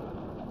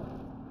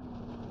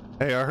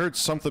 Hey, I heard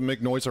something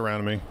make noise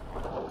around me.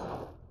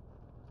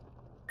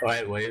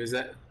 What was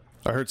that?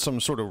 I heard some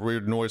sort of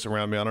weird noise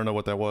around me. I don't know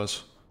what that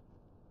was.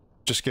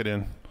 Just get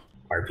in.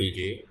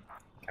 RPG?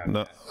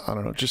 No, I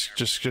don't know. Just...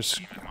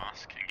 Mosque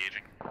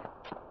engaging.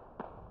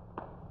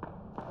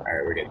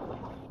 Alright, we're good.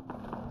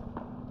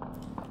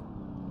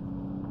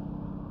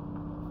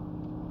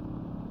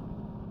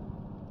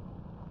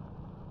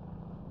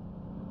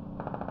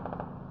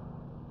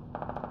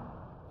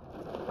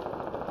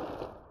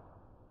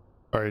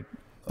 Alright,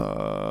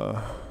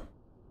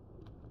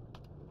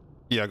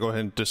 yeah, go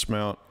ahead and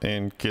dismount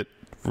and get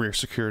rear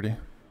security.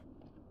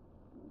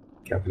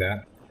 Copy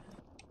that.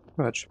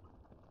 Much.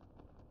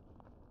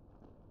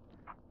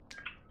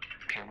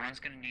 Okay, one's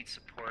gonna need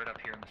support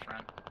up here in the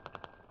front.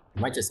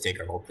 We might just take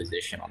our whole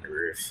position on the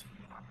roof.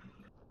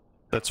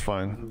 That's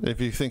fine.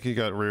 If you think you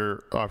got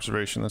rear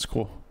observation, that's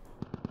cool.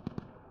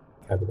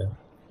 Copy that.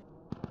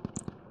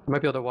 I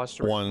might be able to watch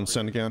the 1,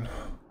 send again.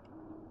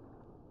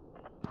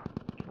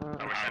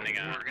 We're sending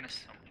a...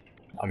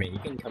 I mean, you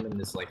can come in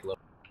this, like, little...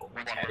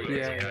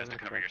 Yeah, You guys to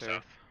cover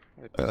yourself.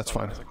 That's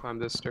fine. As I climb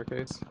this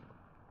staircase.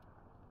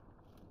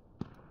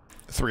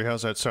 3,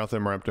 how's that south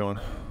MRAP doing?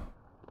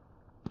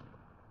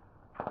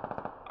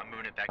 I'm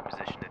moving it back in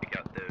position to pick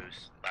out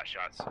those last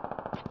shots.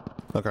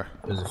 Okay.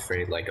 I was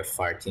afraid, like, a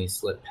fire team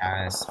slipped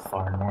past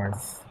far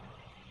north.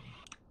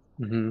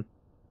 Mm-hmm.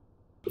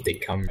 But they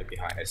come right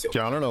behind us.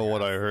 Yeah, I don't know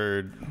what I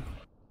heard.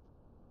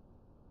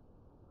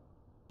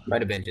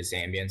 Might have been just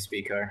ambient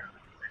speaker.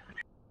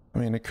 I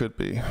mean, it could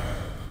be.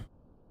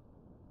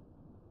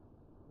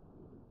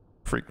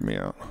 Freaked me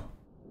out.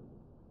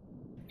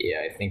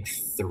 Yeah, I think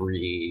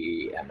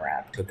 3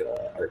 MRAP took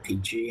a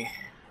RPG.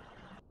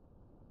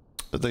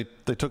 But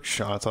they took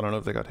shots. I don't know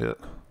if they got hit.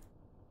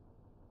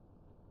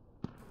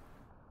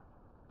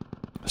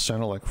 It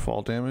sounded like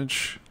fall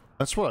damage.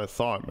 That's what I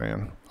thought,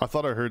 man. I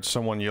thought I heard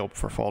someone yelp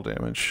for fall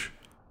damage,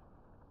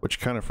 which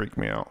kind of freaked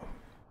me out.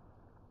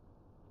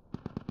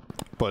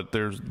 But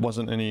there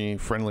wasn't any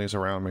friendlies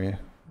around me.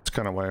 It's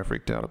kind of why I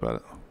freaked out about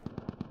it.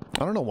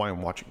 I don't know why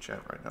I'm watching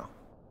chat right now.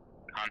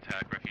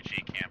 Contact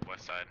refugee camp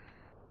west side.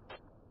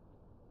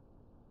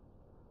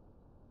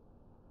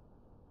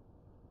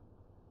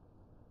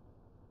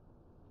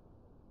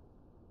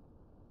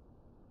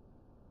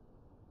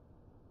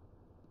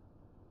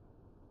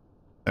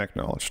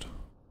 Acknowledged.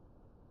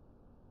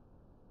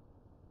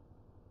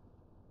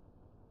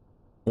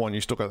 1,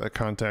 you still got that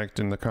contact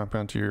in the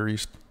compound to your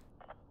east?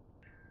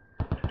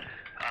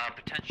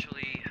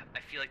 Potentially, I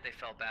feel like they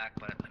fell back,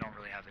 but I don't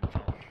really have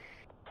info.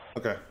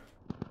 Okay.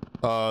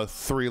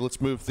 3,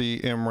 let's move the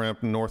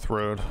MRAP north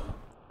road.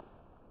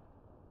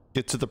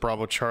 Get to the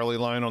Bravo Charlie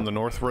line on the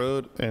north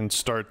road and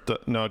start the,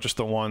 no, just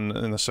the one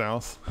in the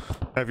south.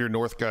 Have your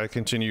north guy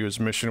continue his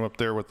mission up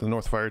there with the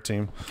north fire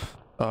team.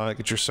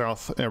 Get your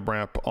south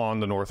MRAP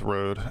on the north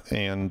road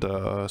and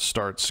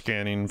start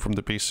scanning from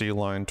the BC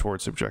line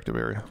towards the objective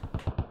area.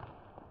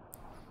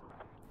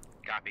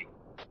 Copy.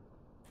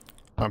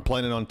 I'm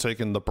planning on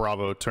taking the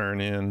Bravo turn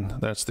in.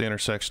 That's the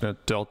intersection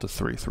at Delta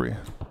 3-3.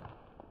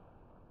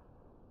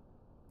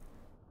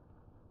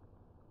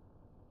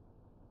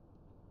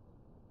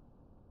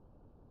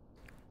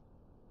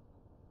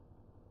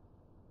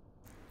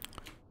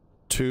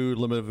 Two,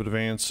 limit of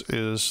advance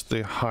is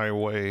the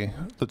highway,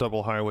 the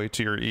double highway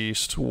to your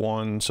east.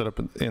 1, set up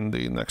in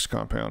the next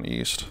compound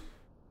east.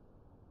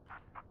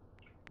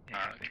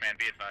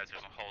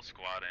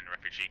 squad in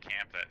refugee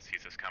camp that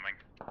sees us coming.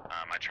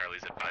 My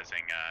Charlie's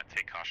advising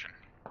take caution.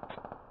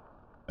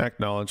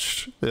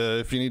 Acknowledged.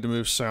 If you need to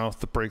move south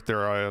to break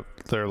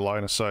their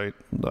line of sight,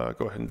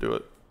 go ahead and do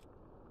it.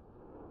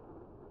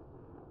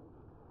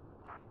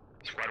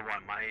 Squad 1,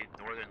 my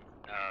northern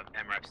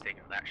MRAP's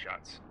taking lap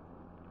shots.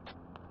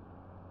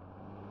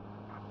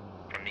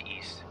 From the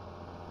east.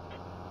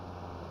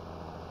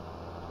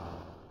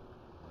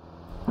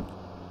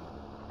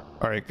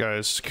 Alright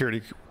guys,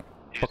 security,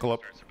 buckle up.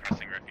 Start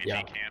suppressing refugee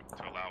camp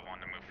to allow one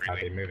to move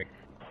freely. Copy, moving.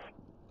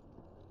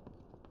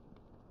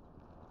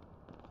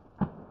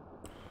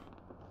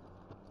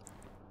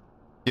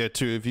 Yeah,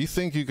 2, if you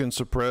think you can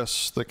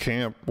suppress the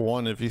camp,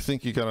 1, if you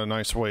think you got a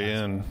nice way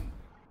in.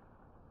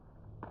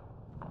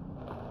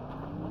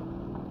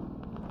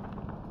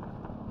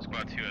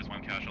 Squad 2 has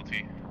 1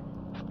 casualty.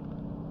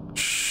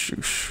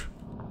 Shoosh.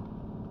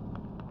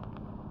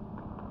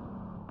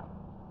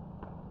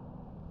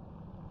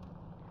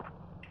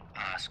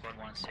 Squad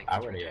 1 is taking I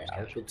would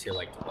put to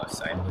like the left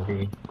side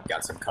maybe.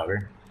 Got some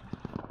cover.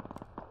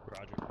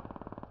 Roger.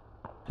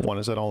 1,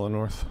 is that all in the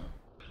north?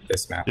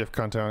 This map. You have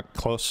contact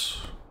close.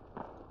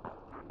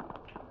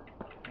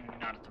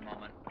 Not at the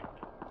moment.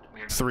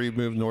 3,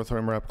 move north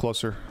MRAP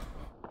closer.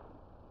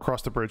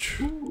 Cross the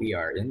bridge. We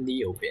are in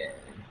the open.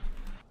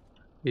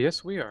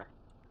 Yes, we are.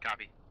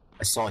 Copy.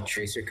 I saw a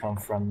tracer come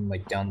from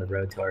like down the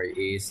road to our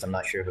east. I'm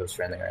not sure if it was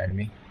friendly or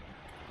enemy.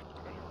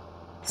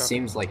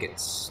 Seems like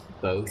it's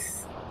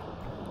both.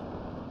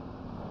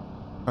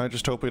 I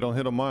just hope we don't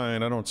hit a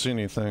mine. I don't see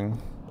anything.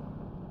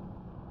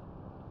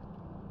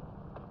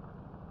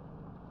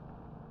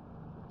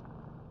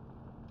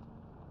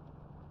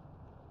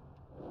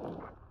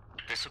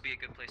 This will be a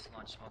good place to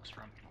launch smokes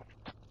from.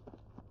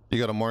 You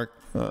got a mark?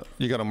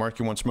 You got a mark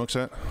you want smokes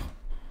at?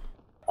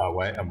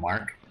 What? A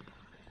mark?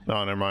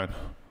 No, never mind.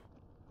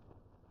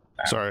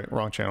 Sorry,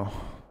 wrong channel.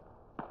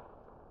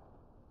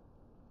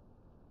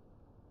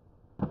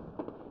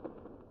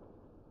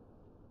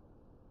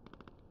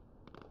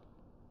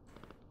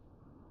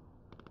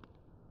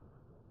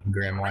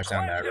 Grim, watch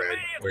down that road.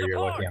 Where you're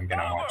looking, I'm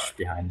gonna watch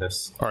behind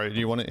us. Alright, do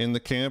you want it in the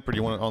camp or do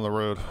you want it on the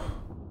road?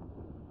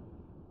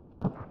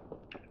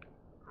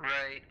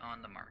 Right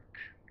on the mark.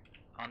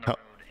 On the road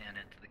and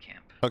into the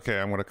camp. Okay,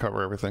 I'm gonna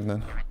cover everything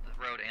then.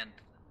 The road and...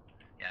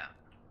 yeah.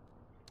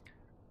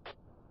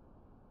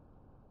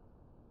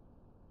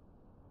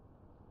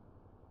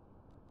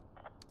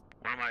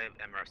 One of my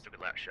MRAPs took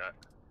a lap shot.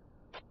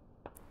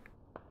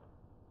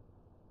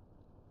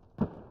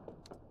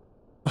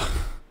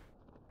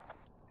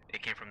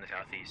 It came from the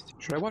southeast.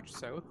 Should I watch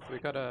south? We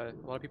got a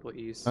lot of people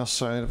east.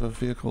 Outside of a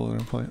vehicle in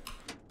plate.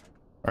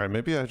 Alright,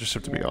 maybe I just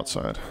have to be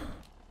outside.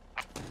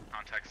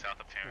 Contact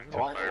south of Toon.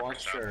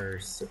 Watch your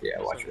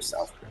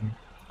south.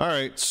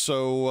 Alright,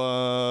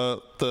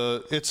 so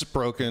it's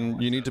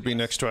broken. You need to be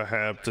next to a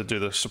hab to do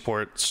the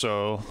support,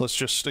 so let's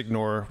just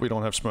ignore we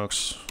don't have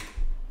smokes.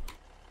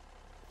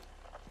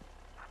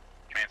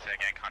 Command say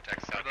again,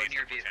 contact What about southeast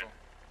near of vehicle?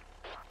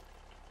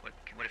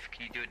 Platoon. What if,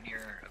 can you do it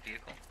near a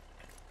vehicle?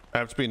 I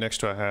have to be next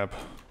to a hab.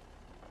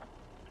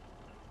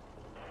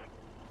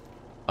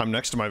 I'm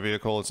next to my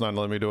vehicle, it's not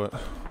letting me do it.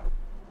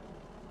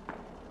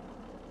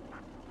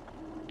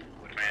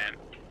 Command.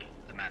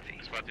 The mat fee.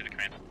 Squad 2 to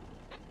command.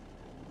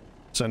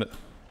 Send it.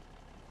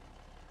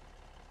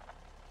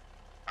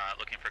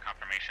 Looking for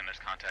confirmation there's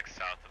contact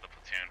south of the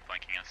platoon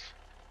flanking us.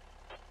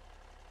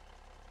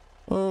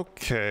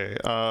 Okay,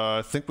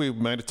 I think we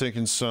might have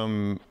taken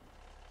some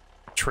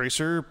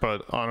tracer,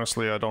 but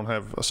honestly I don't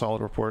have a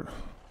solid report.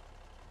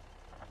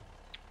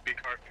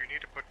 bcarr, if you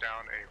need to put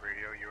down a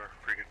radio, you are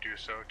free to do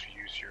so to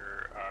use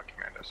your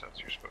command assets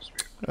you're supposed to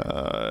be.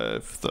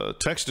 If the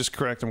text is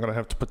correct, I'm gonna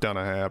have to put down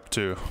a hab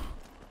too.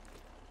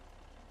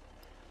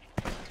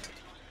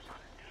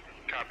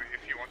 Copy,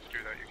 if you want to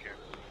do that, you can.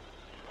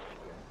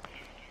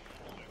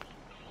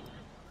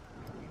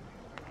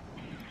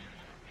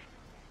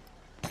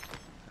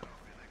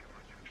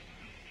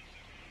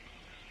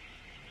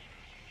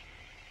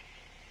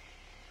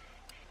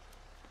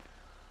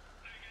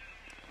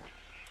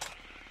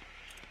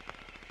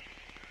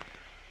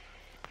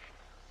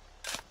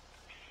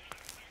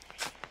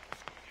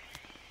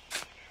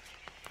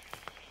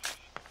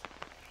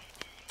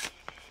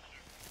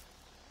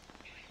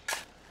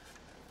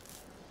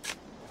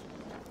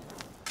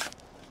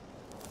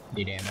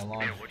 Need ammo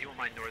long? Yeah, what do you want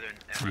my northern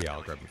Yeah,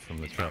 I'll grab it from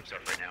the truck.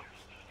 right now?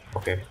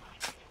 Okay.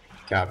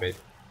 Copy.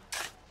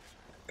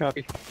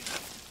 Copy.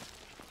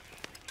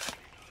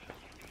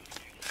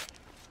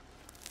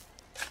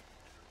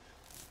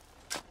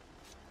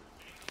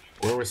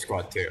 Where was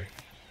squad 2?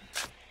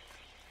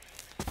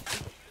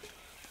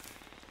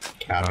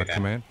 Copy that.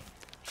 Command.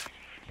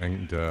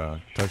 And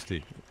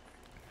Toasty.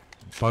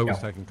 Bo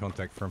was Yep. taking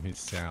contact from his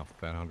south,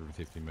 about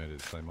 150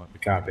 meters. They might be.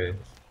 Copy.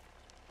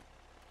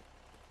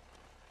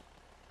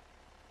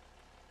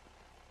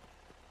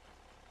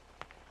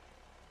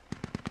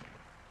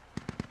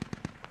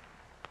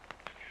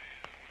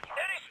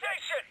 Any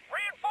station!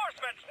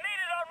 Reinforcements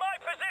needed on my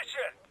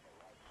position!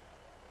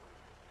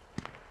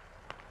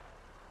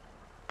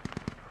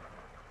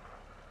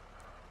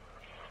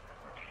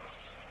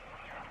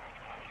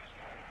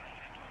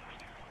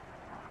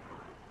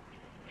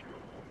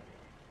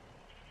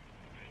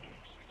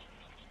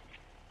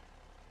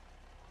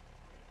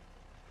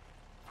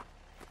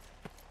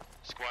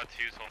 Squad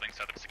 2 is holding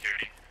south of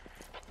security.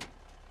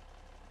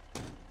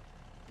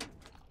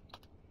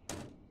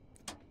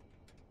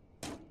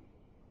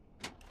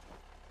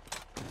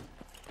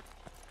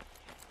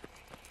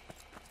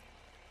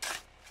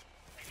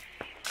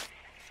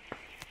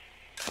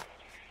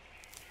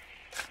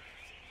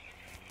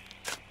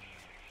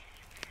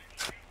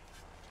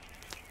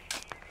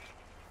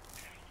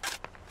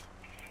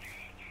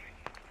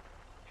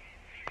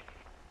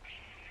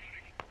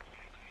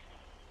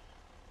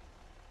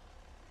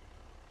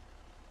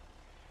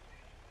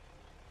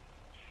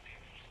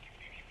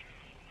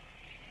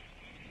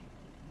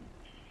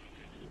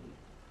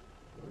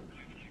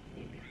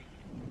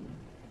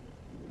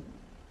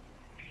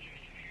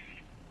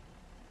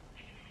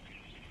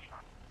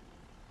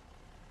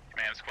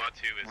 Squad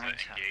 2 is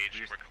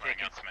engaged. We're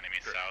clearing out some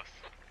enemies south.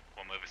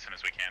 We'll move as soon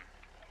as we can.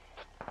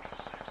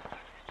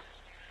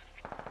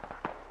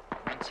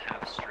 One's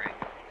half straight.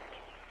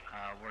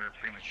 We're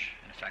pretty much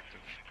ineffective.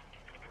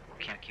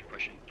 Can't keep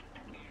pushing.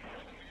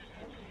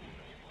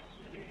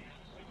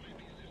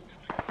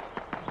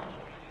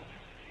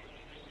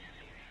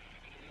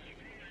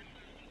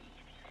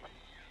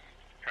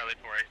 Charlie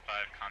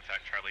 485,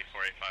 contact Charlie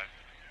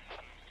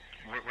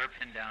 485. We're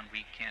pinned down.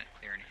 We can't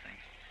clear anything.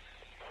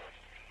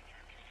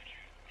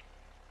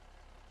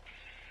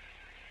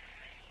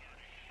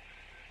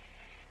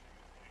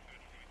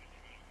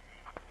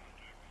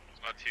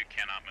 Squad 2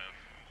 cannot move.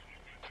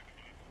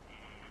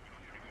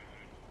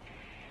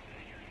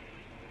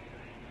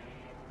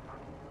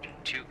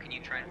 Two, can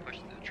you try and push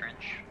the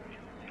trench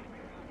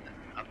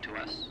up to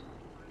us?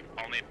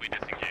 Only if we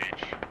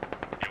disengage.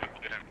 Yeah, we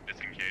could have to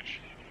disengage.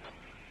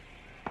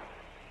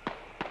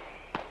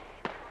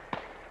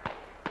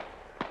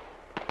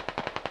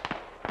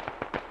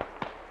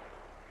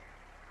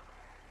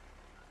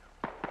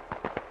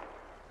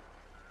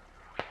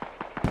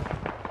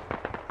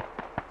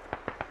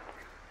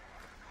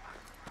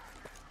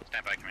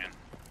 Stand by, command.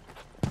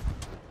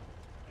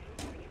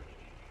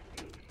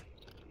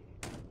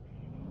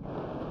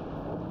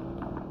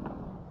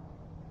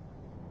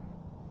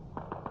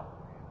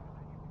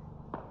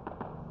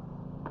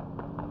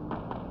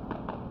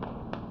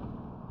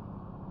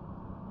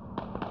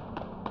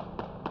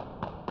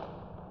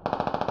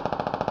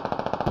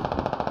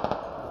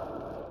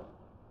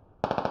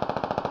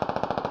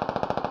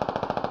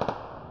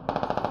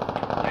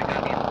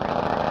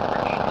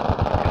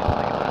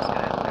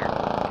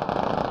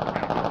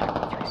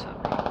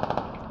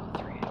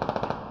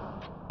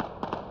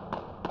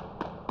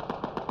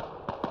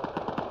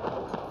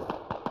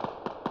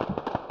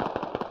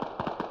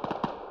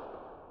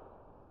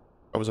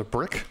 That was a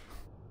brick?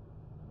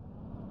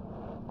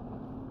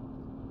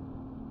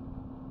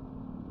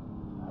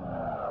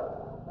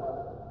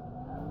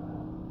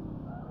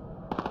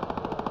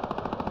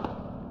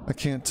 I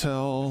can't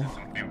tell.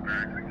 I'm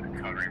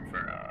covering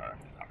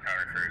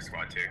for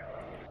squad 2.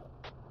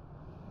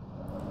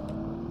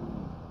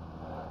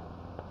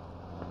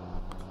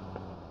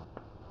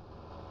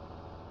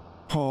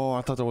 Oh,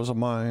 I thought that was a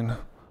mine.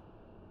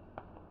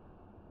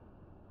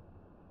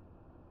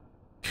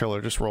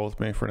 Killer, just roll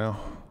with me for now.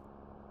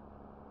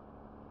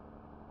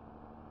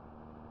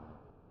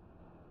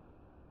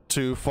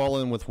 2, fall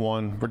in with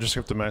 1. We're just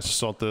gonna have to mass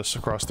assault this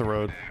across the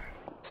road.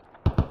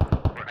 I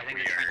think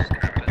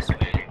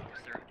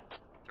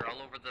they're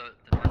all over the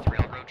North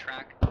Railroad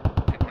track. If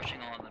they're pushing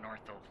along the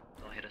north,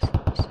 they'll hit us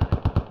on this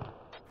side.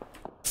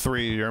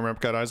 3, your MREP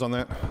got eyes on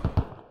that?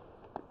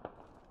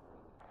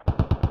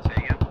 Say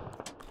again?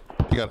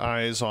 You got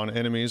eyes on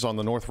enemies on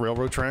the North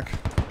Railroad track?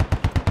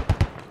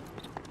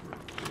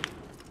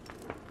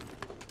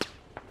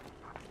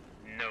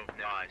 No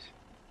eyes.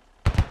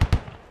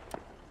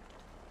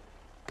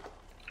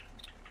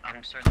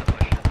 I'm starting to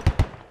push.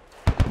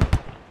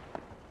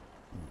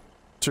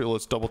 2,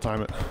 let's double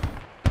time it.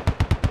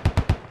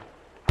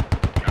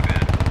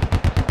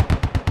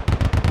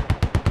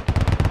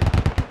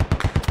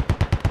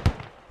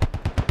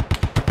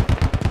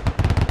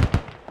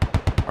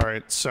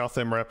 Alright, South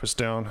MREP is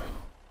down.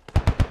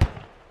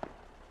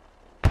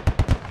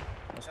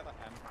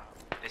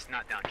 It's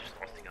not down, just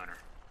lost the gunner.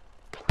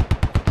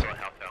 So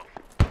health.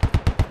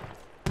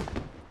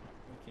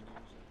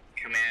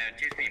 Command,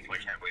 2's being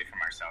pushed heavily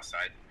from our south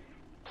side.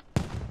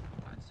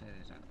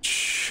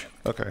 Shh.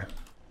 Okay.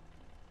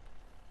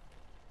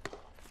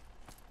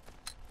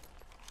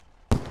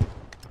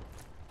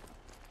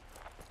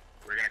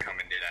 We're gonna come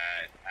and do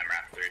that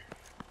MRAP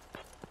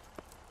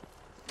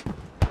 3.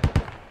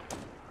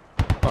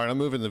 Alright, I'm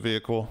moving the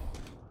vehicle.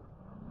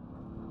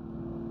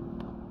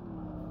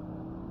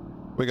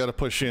 We gotta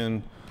push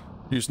in.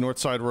 Use North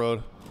Side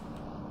Road.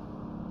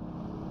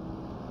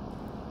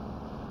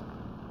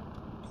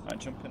 I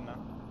jump in now.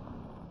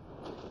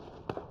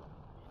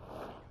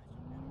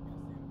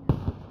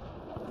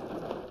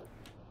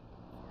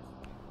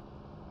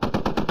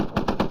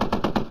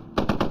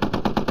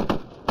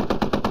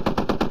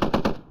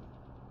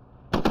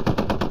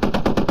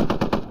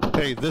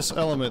 Hey, this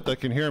element that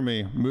can hear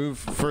me, move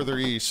further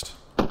east.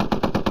 Command,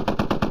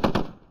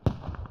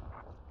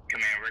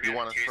 we're gonna, you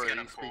want us further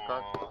east,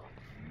 bcarr?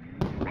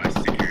 West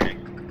security.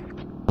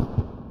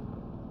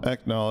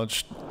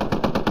 Acknowledged.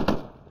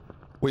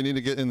 We need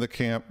to get in the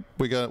camp.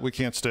 We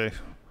can't stay.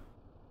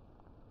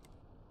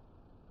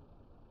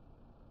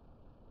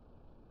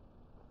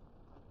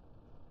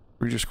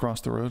 We just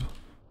crossed the road.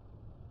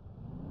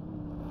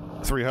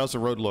 3, how's the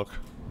road look?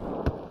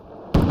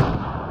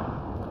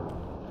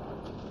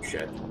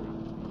 Shit.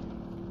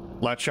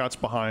 Lat shots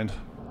behind.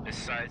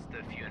 Besides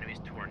the few enemies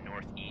to our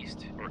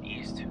northeast or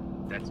east,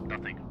 that's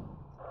nothing.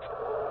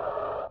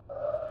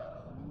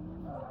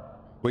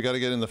 We gotta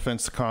get in the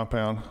fenced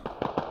compound.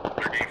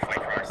 We're getting flanked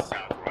from our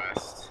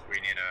southwest. We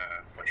need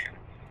a push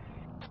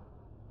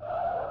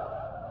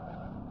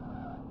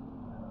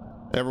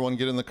in. Everyone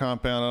get in the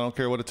compound, I don't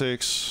care what it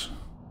takes.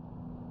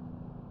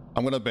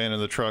 I'm gonna abandon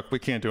the truck, we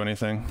can't do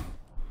anything.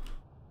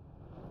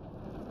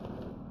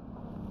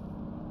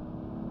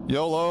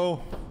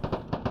 YOLO!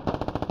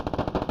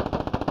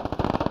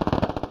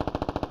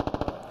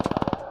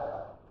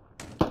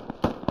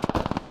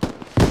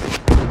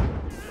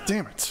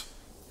 Damn it!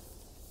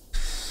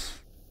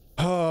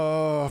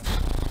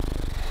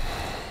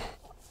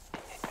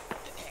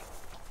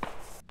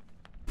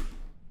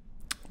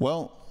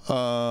 Well,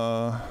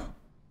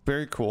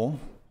 very cool.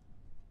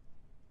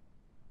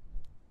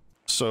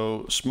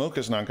 So, smoke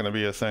is not going to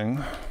be a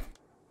thing.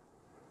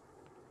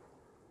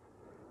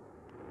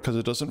 Because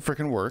it doesn't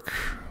frickin' work.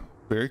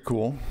 Very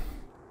cool.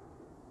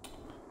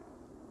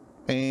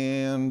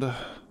 And...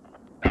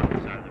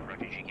 outside of the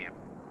refugee camp.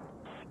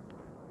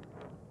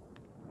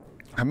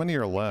 how many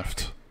are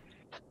left?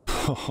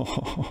 Also,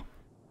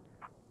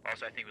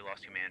 I think we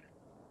lost command.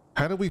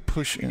 How do we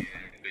push in?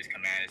 Lose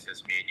command, it's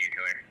just me and you,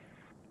 Killer.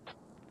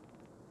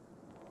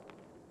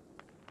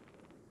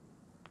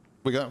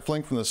 We got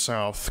flanked from the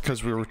south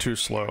because we were too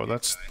slow.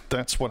 That's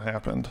what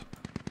happened.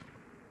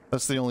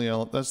 That's the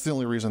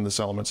only reason this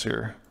element's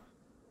here.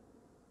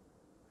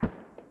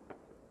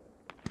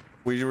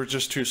 We were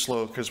just too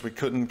slow because we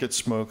couldn't get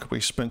smoke. We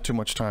spent too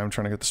much time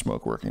trying to get the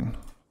smoke working.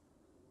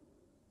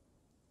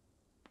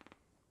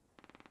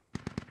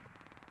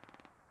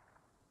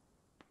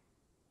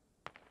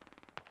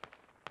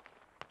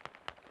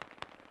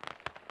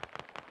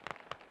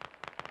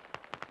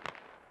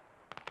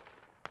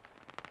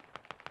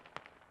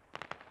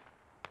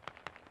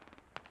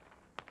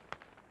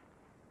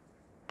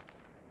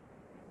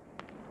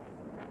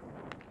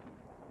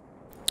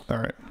 All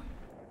right.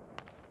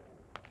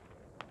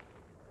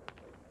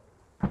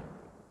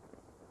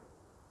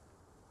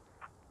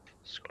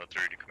 Squad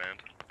 3 to command.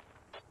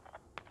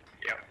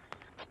 Yep.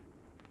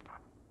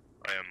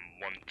 I am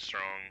 1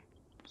 strong,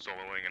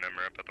 soloing an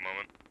MREP at the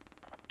moment.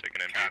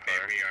 Taking MD Copy,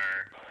 fire.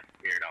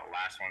 we are the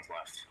last ones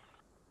left.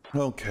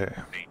 Okay.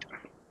 8.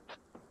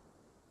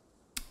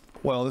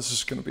 Well, this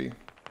is going to be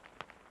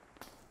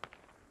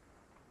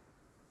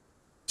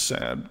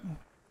sad.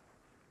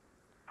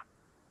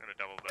 Gonna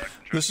double back.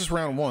 This is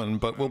round 1,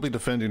 but we'll be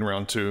defending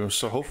round 2,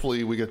 so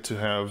hopefully we get to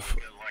have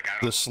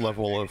this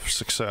level of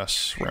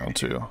success round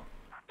 2.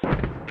 They're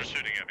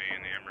shooting at me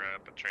in the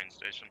MREP at train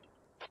station.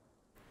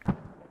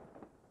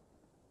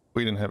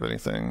 We didn't have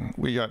anything.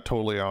 We got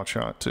totally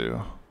outshot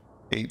too.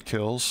 8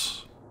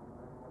 kills.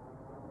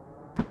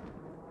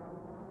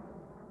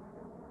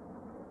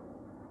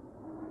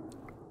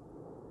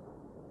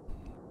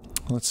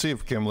 Let's see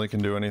if Gimli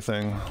can do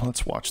anything.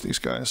 Let's watch these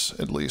guys,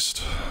 at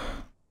least.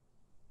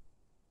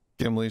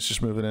 Gimli's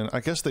just moving in. I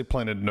guess they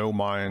planted no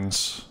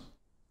mines.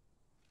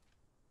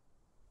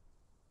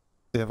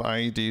 They have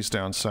IEDs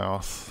down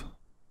south.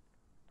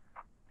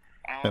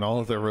 And all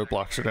of their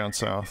roadblocks are down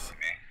south.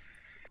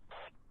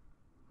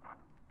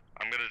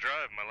 I'm gonna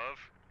drive, my love.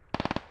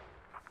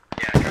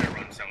 Yeah, try to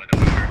run some of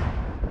them over.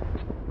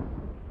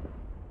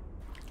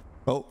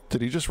 Oh,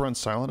 did he just run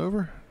Silent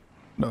over?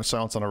 No,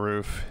 Silent's on a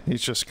roof.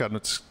 He's just got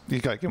he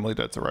got Gimli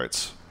dead to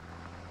rights.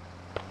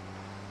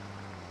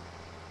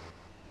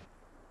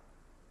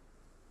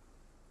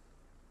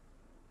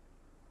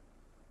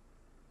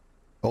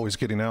 Oh, he's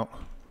getting out.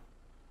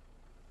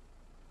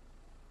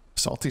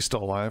 Salty's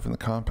still alive in the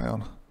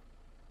compound.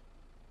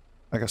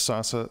 I got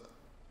Sasa.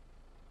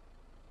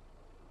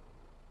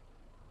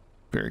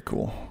 Very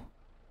cool.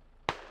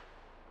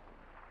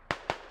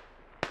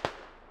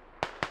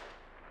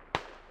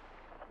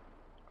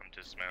 I'm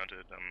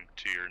dismounted. I'm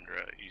to your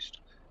east.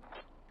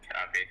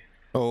 Copy.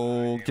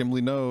 Oh,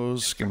 Gimli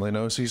knows. Gimli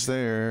knows he's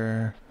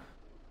there.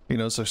 He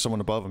knows there's someone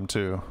above him,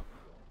 too.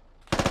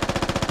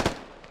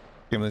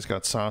 Gimli's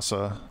got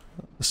Sasa.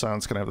 The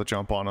Silent's gonna have to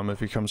jump on him if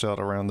he comes out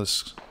around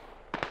this.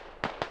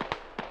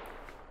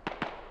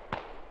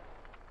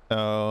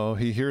 Oh,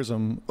 he hears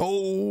him.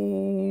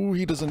 Oh,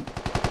 he doesn't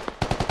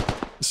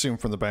see him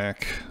from the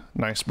back.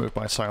 Nice move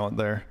by Silent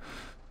there.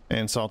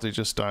 And Salty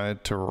just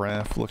died to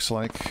Raph, looks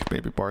like.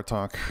 Maybe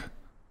Bartok.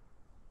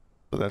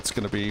 So that's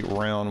going to be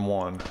round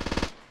 1.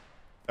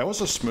 That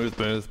was a smooth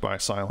move by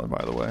Silent,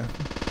 by the way.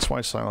 That's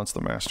why Silent's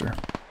the master.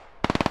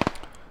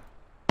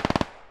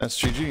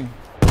 That's GG.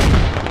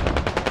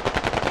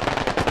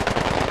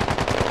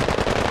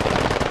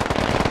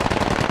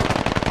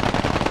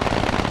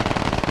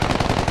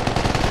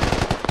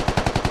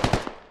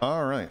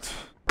 All right.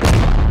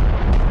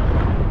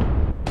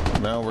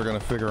 Now we're going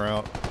to figure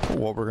out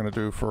what we're gonna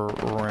do for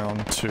round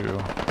 2.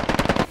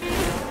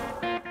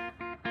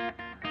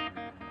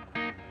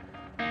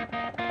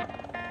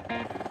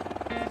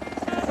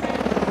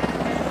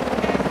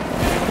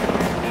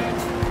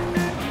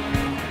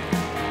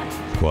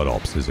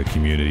 SquadOps is a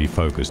community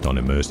focused on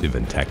immersive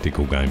and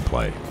tactical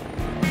gameplay.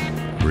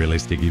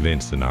 Realistic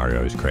event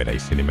scenarios create a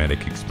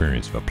cinematic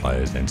experience for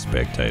players and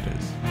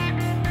spectators.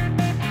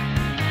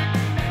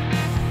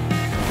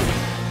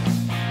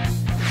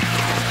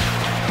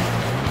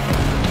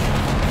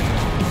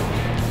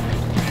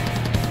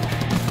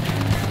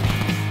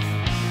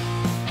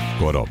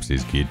 SquadOps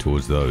is geared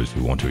towards those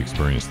who want to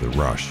experience the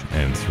rush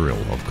and thrill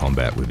of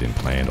combat within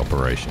planned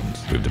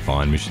operations, with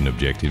defined mission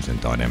objectives and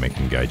dynamic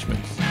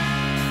engagements.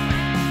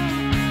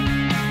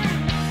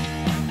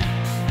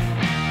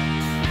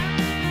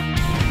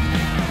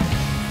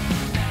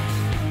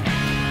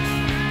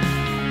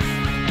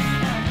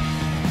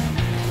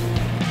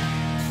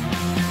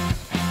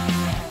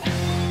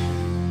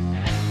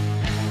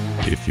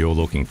 If you're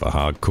looking for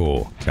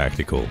hardcore,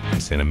 tactical, and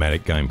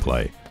cinematic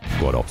gameplay,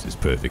 SquadOps is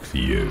perfect for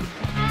you.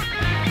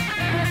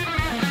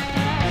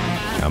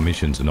 Our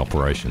missions and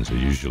operations are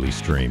usually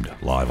streamed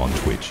live on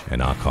Twitch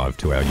and archived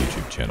to our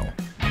YouTube channel.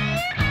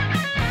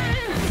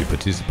 To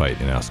participate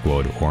in our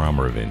squad or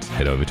armor events,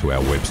 head over to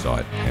our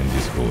website and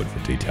Discord for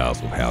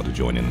details of how to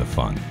join in the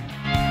fun.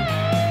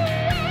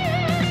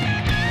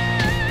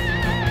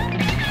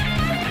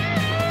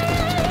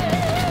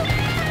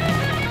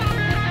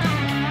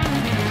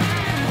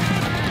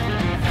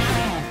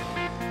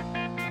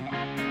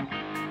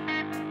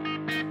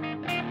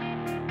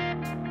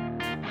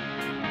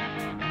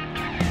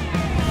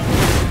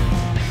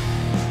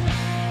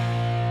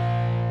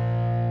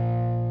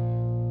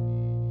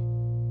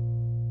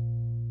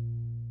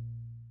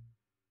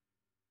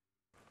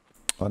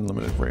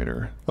 Unlimited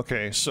Raider.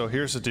 Okay, so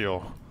here's the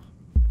deal.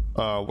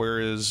 Where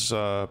is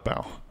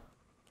Bow?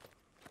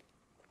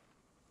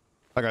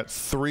 I got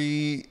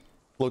 3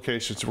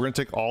 locations. We're gonna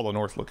take all the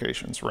north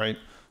locations, right?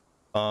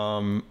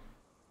 We're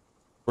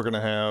gonna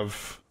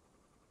have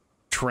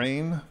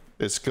train.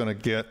 It's gonna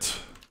get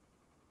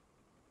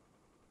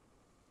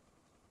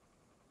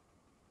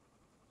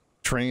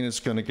train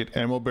is gonna get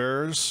ammo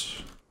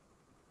bearers.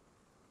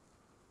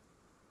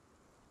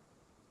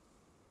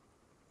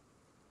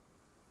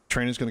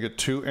 Train is going to get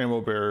 2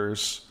 ammo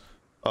bearers.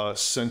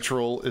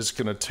 Central is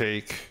going to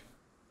take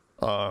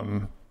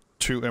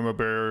 2 ammo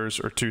bearers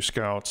or 2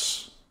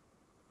 scouts.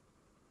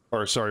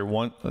 Or sorry,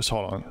 1. Let's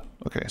hold on.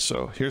 Okay,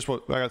 so here's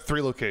what I got: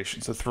 3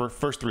 locations. The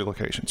first 3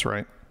 locations,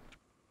 right?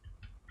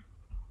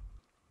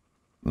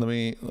 Let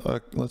me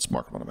let's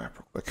mark them on the map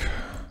real quick.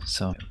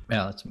 So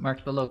yeah, let's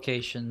mark the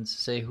locations.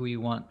 Say who you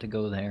want to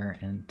go there,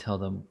 and tell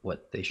them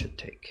what they should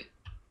take.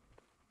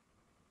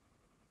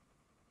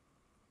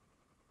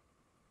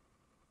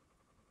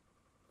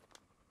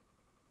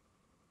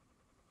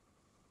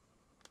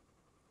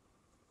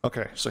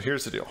 Okay, so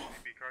here's the deal.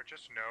 bcarr,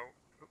 just know.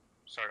 Oops,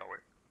 sorry, I'll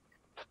wait.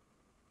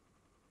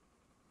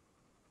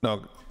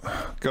 No,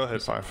 go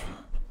ahead, 5.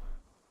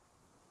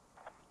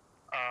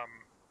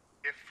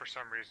 If for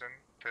some reason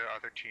the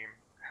other team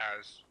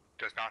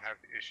does not have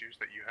the issues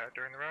that you had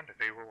during the round,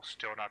 they will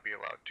still not be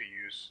allowed to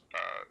use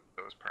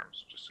those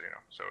perms, just so you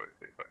know. So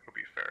it'll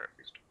be fair at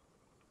least.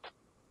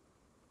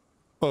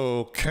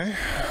 Okay.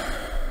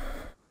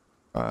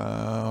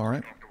 All right.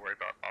 You don't have to worry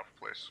about off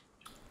place.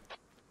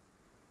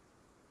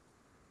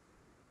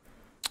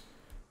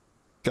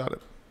 Got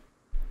it.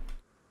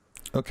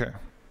 Okay.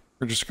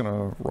 We're just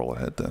gonna roll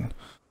ahead then.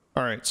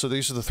 All right, so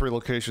these are the 3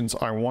 locations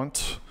I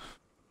want.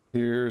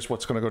 Here's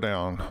what's gonna go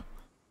down.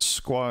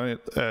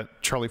 Squad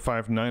at Charlie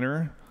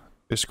 5-9er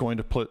is going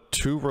to put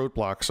 2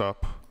 roadblocks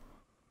up.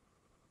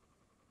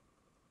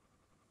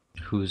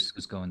 Who's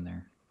going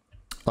there?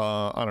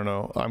 I don't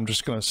know. I'm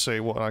just gonna say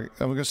what I'm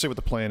gonna say what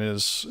the plan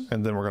is,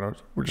 and then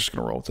we're just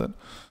gonna roll with it.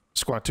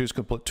 Squad 2 is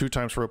gonna put 2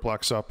 times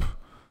roadblocks up,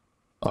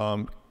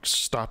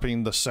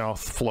 stopping the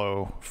south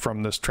flow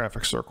from this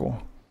traffic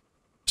circle.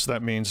 So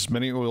that means as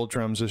many oil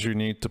drums as you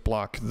need to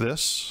block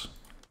this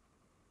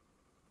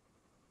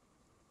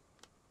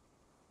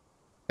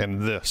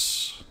and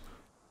this.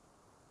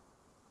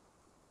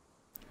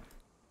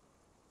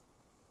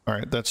 All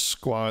right, that's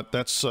squad.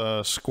 That's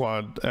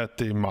squad at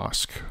the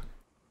mosque.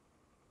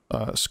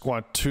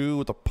 Squad 2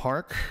 at the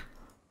park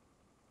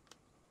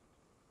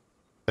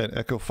at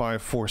Echo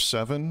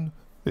 547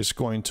 is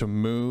going to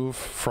move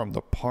from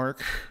the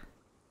park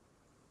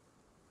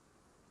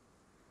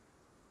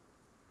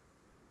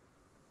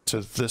to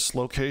this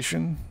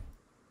location.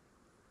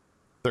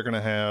 They're going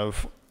to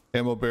have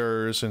ammo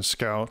bearers and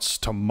scouts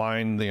to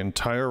mine the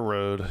entire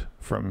road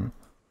from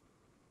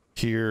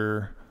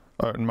here,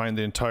 mine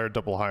the entire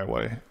double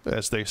highway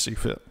as they see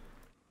fit.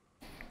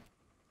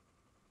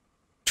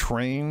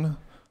 Train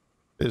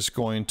is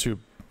going to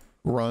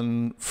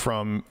run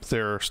from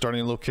their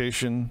starting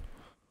location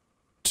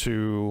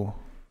to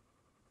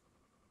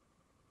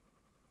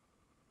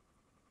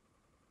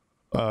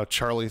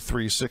Charlie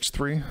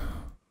 363.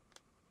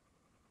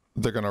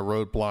 They're going to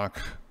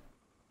roadblock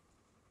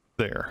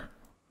there.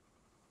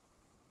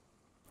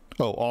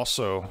 Oh,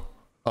 also,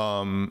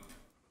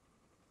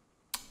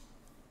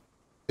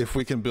 if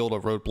we can build a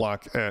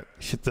roadblock at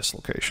this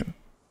location.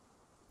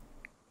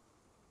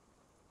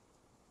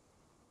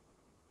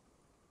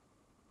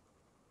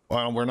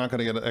 Well, we're not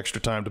going to get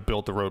extra time to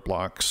build the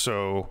roadblock,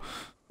 so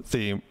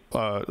the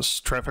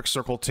traffic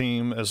circle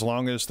team, as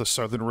long as the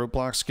southern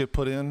roadblocks get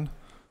put in,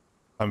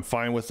 I'm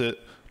fine with it.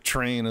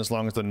 Train, as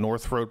long as the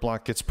north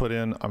roadblock gets put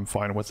in, I'm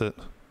fine with it.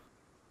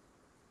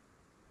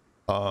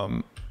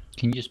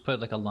 Can you just put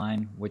like a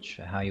line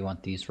how you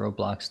want these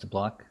roadblocks to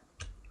block?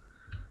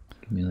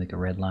 Give me like a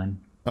red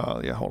line.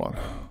 Yeah, hold on.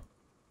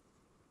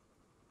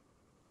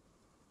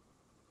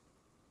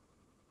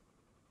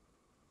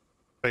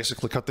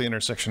 Basically cut the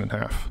intersection in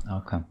half.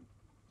 Okay.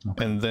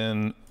 And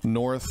then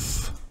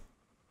north.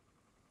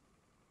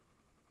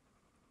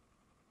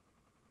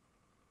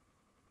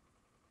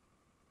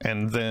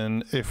 And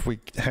then if we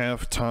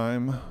have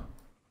time,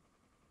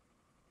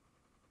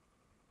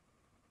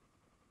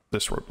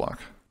 this roadblock.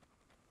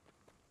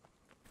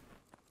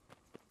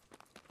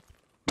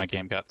 My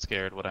game got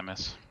scared. What'd I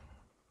miss?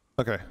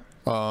 Okay.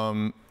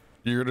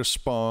 You're to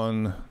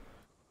spawn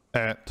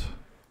at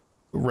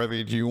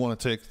Revy. Do you want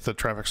to take the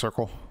traffic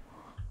circle?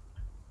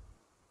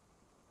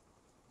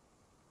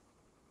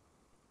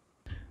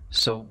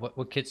 So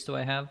what kits do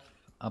I have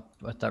up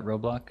at that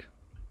roadblock?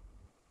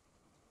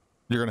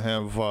 You're gonna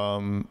have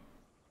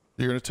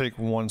you're gonna take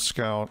one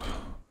scout.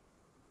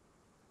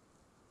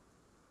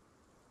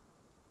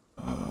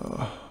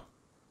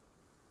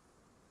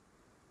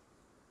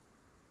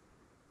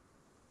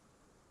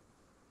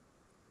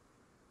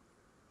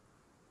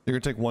 You're gonna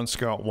take one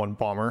scout, one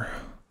bomber.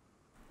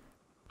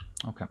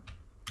 Okay.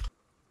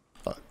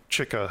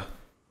 Chica.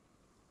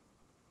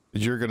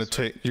 You're gonna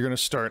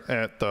start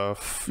at the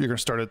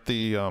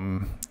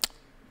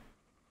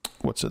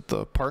what's it,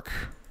 the park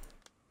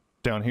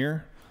down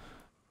here.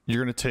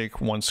 You're gonna take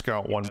one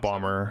scout, one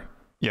bomber.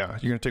 Yeah,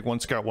 you're gonna take one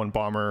scout, one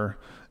bomber,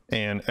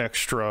 and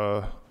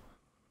extra.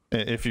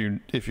 If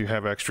you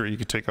have extra, you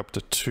can take up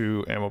to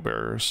 2 ammo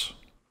bearers.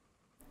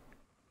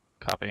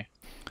 Copy.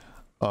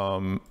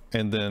 And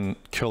then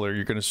killer,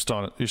 you're gonna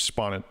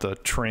spawn at the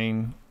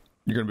train.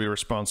 You're gonna be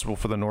responsible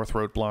for the north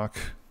roadblock.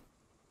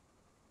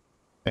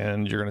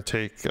 And you're going to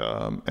take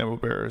ammo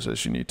bearers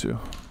as you need to.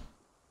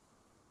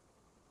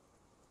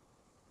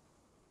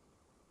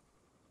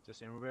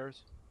 Just ammo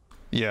bearers?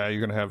 Yeah,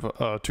 you're going to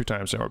have 2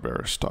 times ammo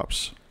bearers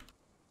tops.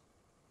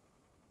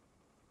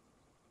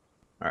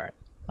 Alright.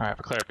 Alright,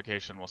 for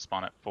clarification, we'll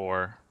spawn at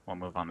 4. We'll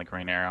move on the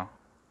green arrow.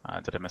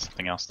 Did I miss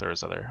something else? There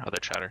was other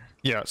chatter.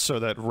 Yeah, so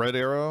that red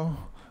arrow,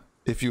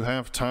 if you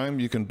have time,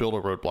 you can build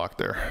a roadblock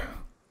there.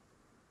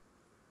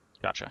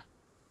 Gotcha.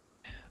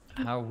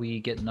 How are we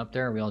getting up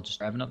there? Are we all just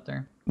driving up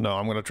there? No,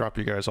 I'm going to drop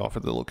you guys off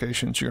at the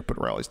locations. You're going to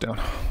put rallies down.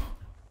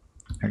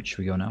 Alright, should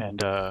we go now?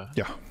 And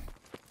yeah.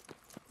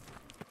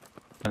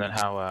 And then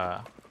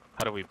how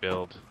do we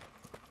build?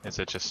 Is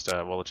it just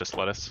will it just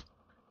let us?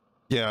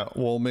 Yeah,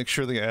 we'll make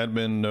sure the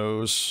admin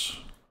knows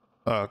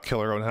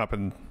killer what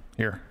happened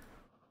here.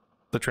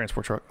 The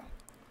transport truck.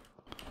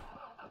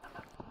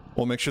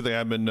 We'll make sure the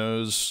admin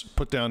knows,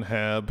 put down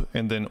hab,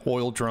 and then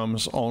oil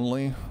drums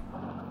only.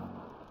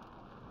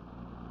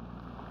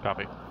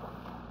 Copy.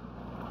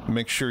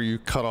 Make sure you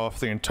cut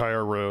off the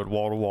entire road,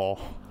 wall to wall.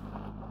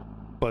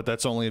 But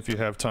that's only if you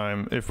have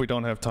time. If we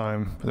don't have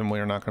time, then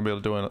we're not going to be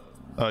able to do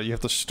it. You have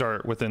to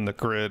start within the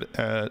grid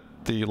at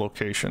the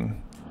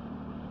location.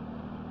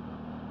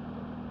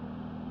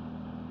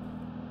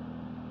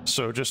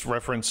 So just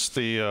reference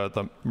the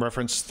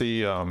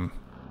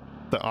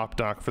op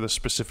doc for the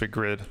specific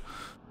grid.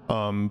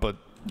 But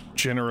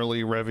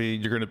generally,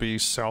 Revy, you're going to be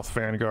South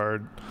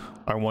Vanguard.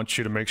 I want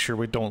you to make sure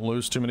we don't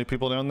lose too many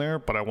people down there,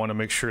 but I want to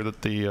make sure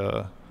that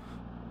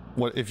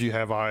if you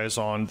have eyes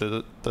on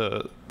the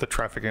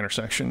traffic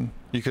intersection,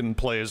 you can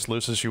play as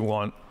loose as you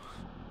want.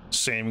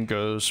 Same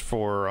goes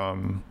for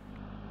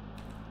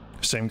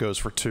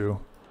 2.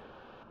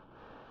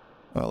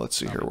 Let's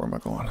see here, where am I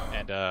going?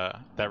 And that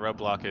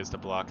roadblock is to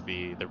block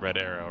the red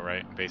arrow,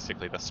 right?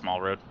 Basically the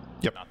small road.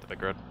 Yep. Not the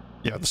big road.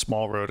 Yeah, the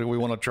small road. We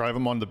want to drive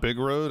them on the big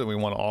road, and we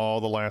want all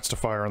the lats to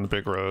fire on the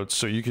big road.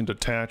 So you can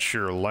detach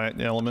your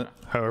lat element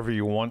however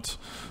you want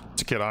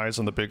to get eyes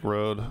on the big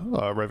road.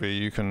 Revy,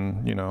 you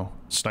can,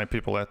 snipe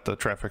people at the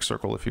traffic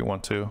circle if you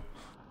want to.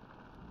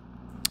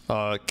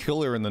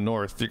 Killer in the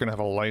north, you're going to have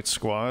a light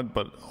squad,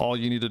 but all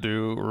you need to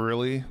do,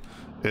 really,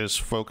 is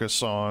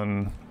focus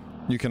on...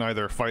 You can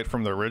either fight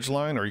from the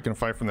ridgeline, or you can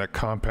fight from that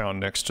compound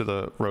next to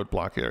the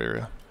roadblock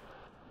area.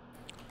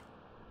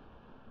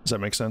 Does that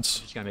make sense?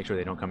 You just gotta make sure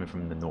they don't come in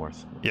from the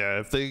north.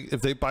 Yeah, if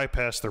they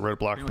bypass the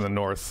roadblock from the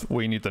north,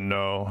 we need to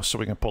know so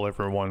we can pull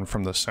everyone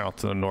from the south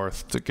to the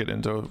north to get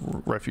into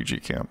refugee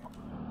camp.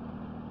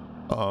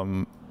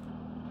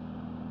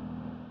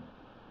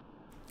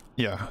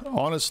 Yeah,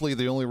 honestly,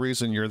 the only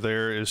reason you're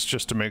there is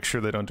just to make sure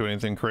they don't do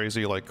anything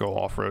crazy, like go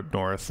off-road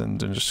north and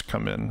then just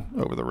come in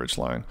over the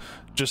ridgeline.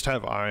 Just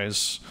have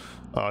eyes,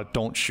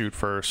 don't shoot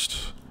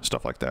first,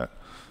 stuff like that.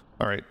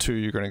 All right, 2,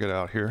 you're gonna get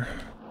out here.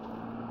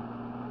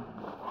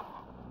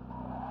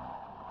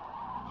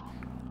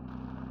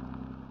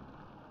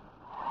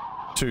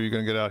 2, you're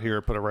gonna get out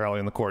here, put a rally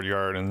in the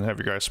courtyard, and have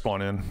you guys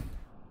spawn in.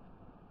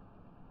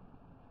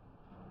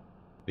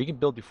 We can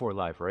build before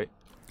live, right?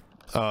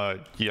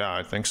 Yeah,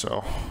 I think so.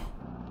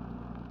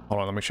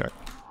 Hold on, let me check.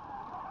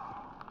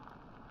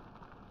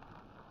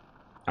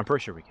 I'm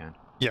pretty sure we can.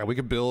 Yeah, we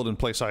can build and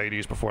place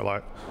IEDs before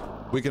live.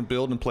 We can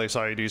build and place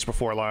IEDs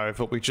before live,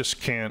 but we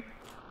just can't...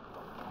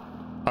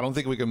 I don't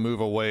think we can move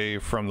away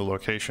from the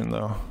location,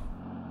 though.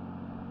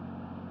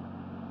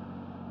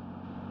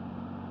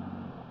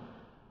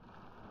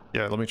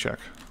 Yeah, let me check.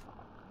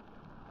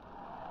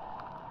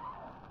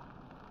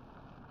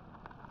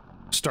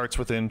 Starts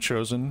within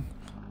chosen.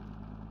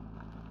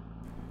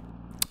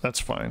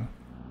 That's fine.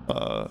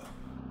 2,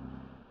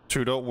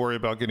 don't worry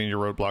about getting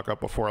your roadblock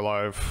up before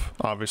live,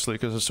 obviously,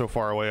 because it's so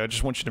far away. I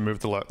just want you to move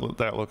to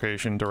that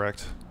location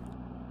direct.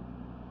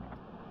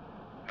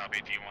 Copy.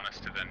 Do you want us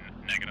to then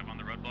negative on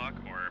the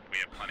roadblock, or if we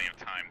have plenty of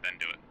time, then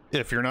do it?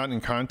 If you're not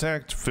in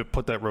contact,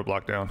 put that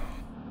roadblock down.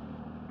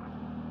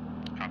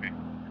 Copy.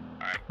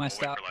 Alright, My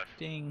stop.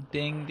 Ding,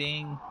 ding,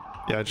 ding.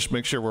 Yeah, just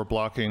make sure we're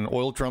blocking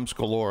oil drums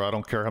galore. I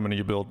don't care how many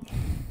you build.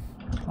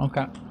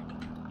 Okay.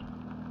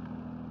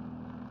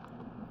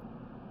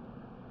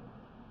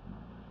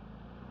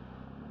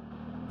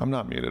 I'm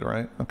not muted,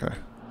 right? Okay.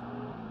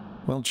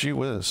 Well, gee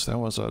whiz, that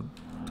was a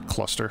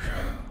cluster.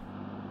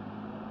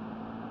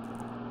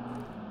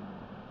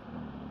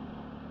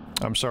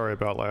 I'm sorry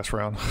about last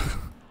round.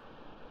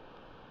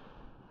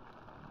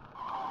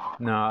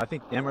 No, I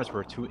think the Emirates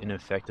were too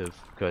ineffective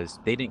because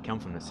they didn't come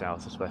from the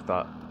south. That's what I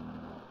thought.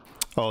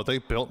 Oh, they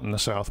built in the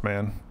south,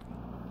 man.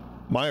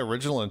 My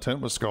original intent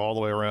was to go all the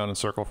way around and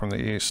circle from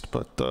the east,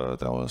 but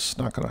that was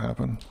not going to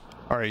happen.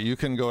 All right, you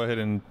can go ahead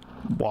and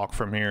walk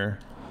from here.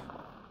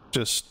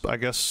 Just, I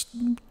guess,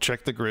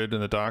 check the grid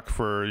in the dock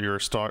for your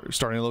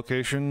starting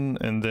location,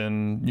 and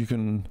then you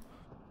can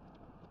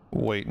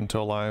wait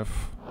until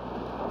live.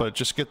 But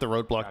just get the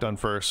roadblock done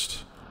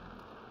first.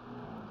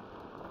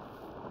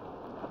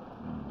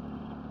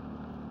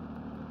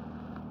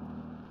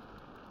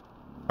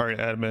 Alright,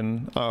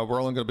 admin,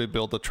 we're only going to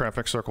build the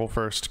traffic circle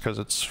first because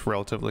it's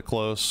relatively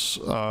close.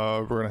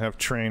 We're going to have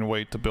train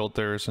wait to build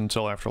theirs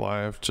until after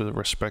live to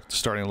respect the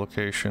starting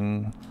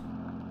location.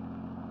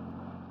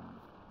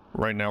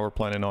 Right now we're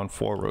planning on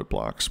 4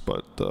 roadblocks,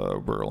 but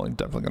we're only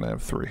definitely going to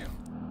have 3.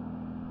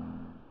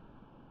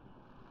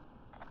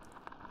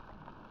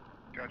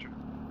 Gotcha.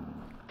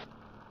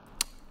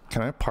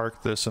 Can I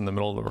park this in the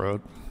middle of the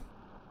road?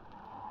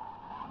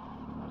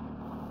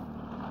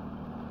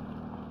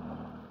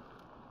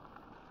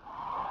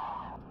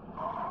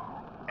 I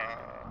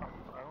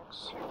don't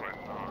see why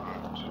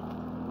not.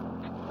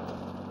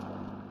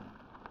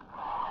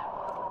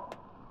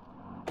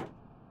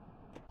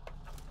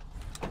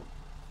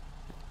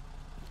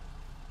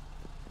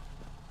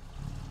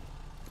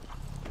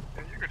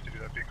 Yeah, you're good to do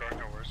that, bcarr,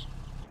 no worries.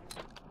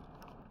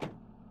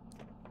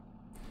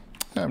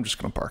 I'm just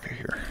going to park it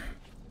here.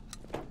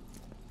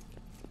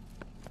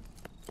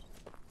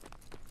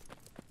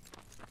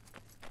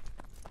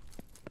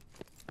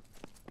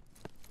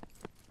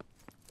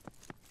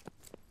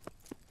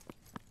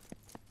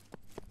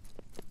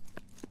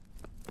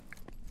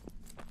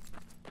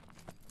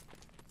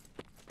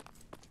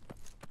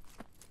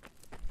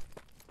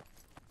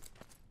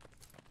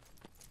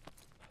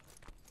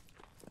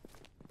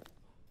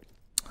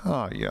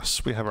 Ah,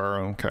 yes, we have our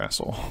own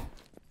castle.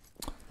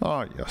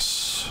 Ah,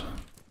 yes.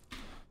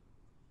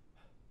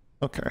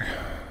 Okay.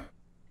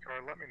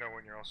 Bcarr, let me know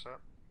when you're all set.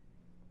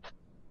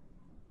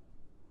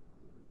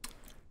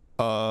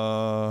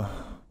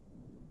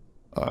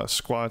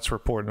 Squads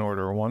report in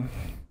order 1.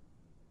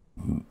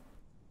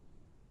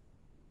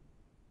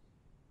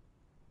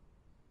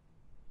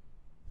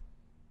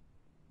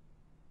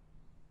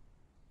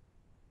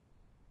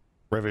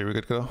 Revy, we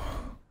good to go?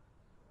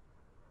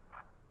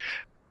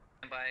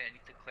 I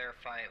need to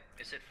clarify,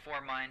 is it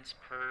 4 mines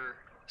per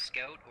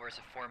scout, or is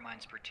it 4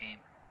 mines per team?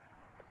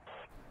 I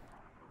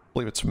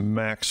believe it's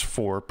max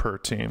 4 per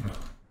team.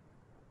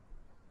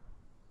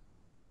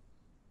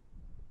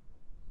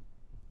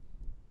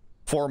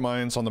 Four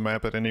mines on the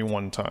map at any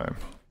one time.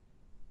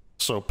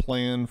 So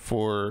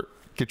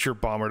get your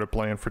bomber to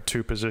plan for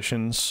 2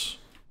 positions.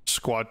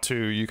 Squad 2,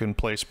 you can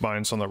place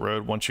mines on the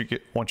road once you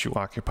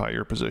occupy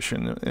your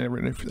position and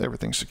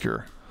everything's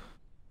secure.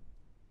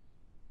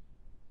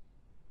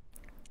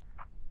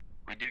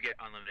 We do get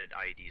unlimited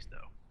IEDs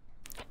though.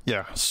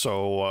 Yeah,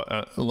 so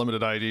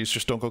limited IDs,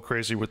 just don't go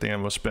crazy with the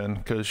ammo spin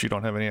because you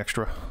don't have any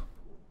extra.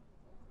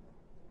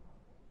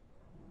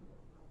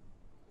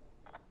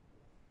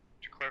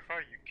 To clarify,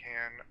 you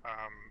can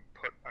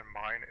put a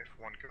mine if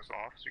one goes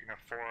off, so you can have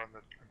 4 on the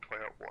and play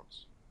out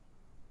once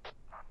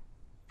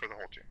for the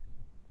whole team.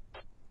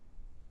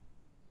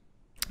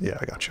 Yeah,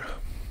 I gotcha.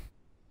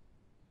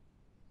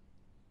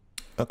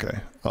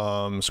 Okay,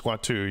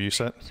 squad 2, you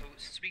set? So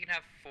we can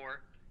have 4.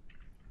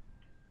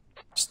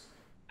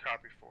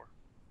 Copy 4.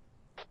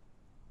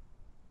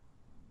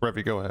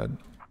 Revy, go ahead.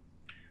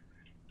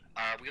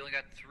 We only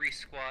got 3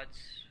 squads,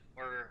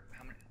 or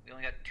how many? We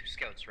only got 2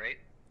 scouts, right?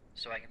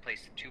 So I can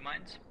place 2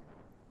 mines,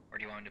 or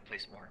do you want me to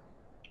place more?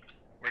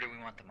 Where do we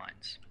want the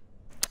mines?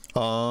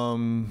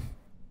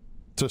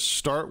 To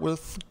start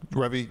with,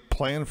 Revy,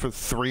 plan for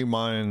 3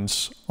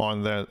 mines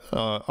on that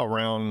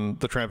around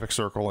the traffic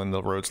circle and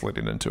the roads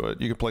leading into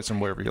it. You can place them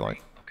wherever you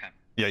like. Okay.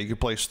 Yeah, you can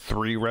place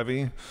 3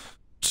 Revy,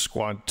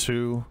 squad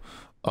 2.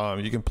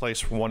 You can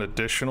place 1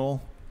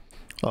 additional.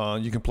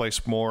 You can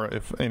place more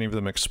if any of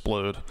them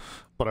explode.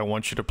 But I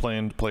want you to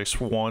plan to place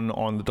 1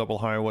 on the double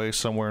highway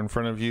somewhere in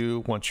front of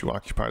you once you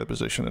occupy the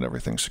position and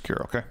everything's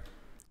secure, okay?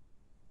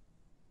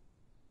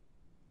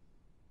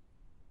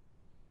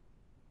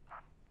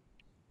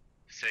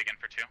 Say again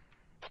for 2.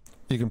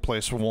 You can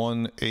place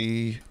 1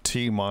 AT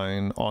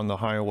mine on the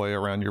highway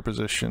around your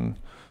position.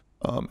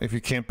 If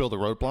you can't build a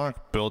roadblock,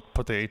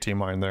 put the AT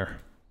mine there.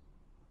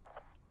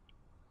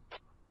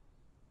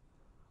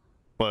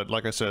 But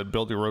like I said,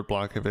 build your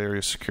roadblock if the area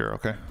is secure,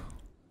 okay?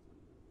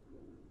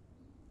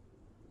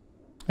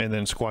 And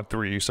then squad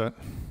 3, you set?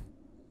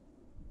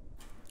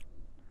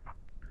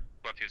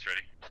 Squad 2's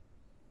ready.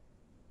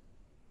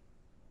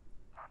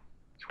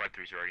 Squad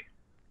 3's ready.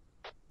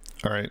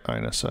 Alright,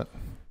 INS set.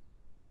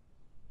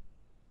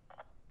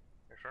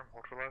 Affirm,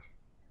 hold for left.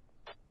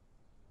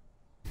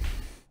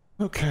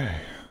 Okay.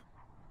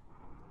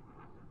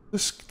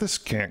 This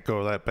can't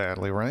go that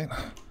badly, right?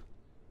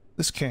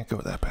 This can't go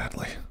that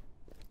badly.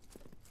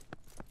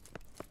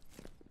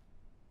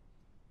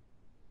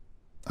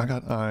 I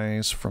got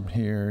eyes from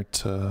here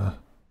to...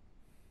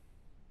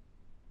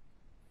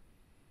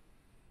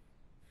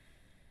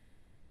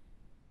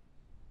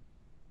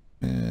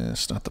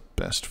 it's not the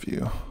best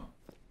view.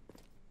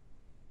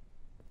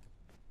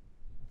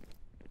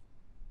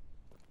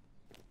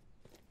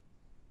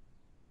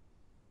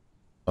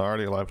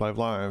 Alrighty,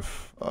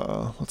 live.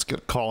 Let's get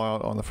a call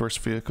out on the first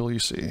vehicle you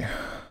see.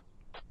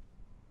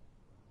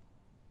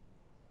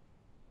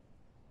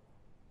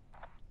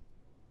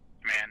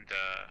 Command,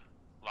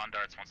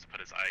 Londarts wants to put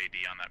his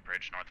IED on that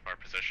bridge north of our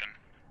position.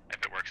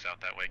 If it works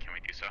out that way, can we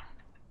do so?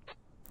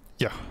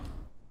 Yeah.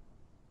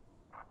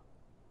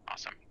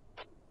 Awesome.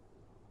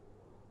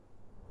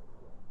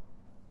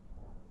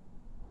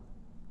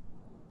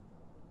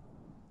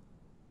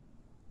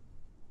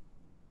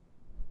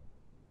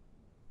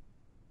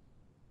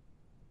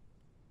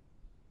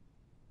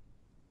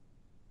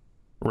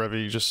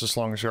 Revy, just as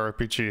long as your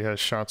RPG has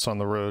shots on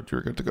the road,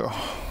 you're good to go.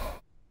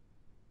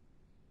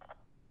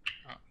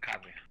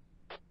 Copy.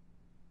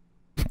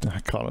 I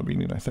caught a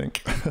meaning, I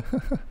think.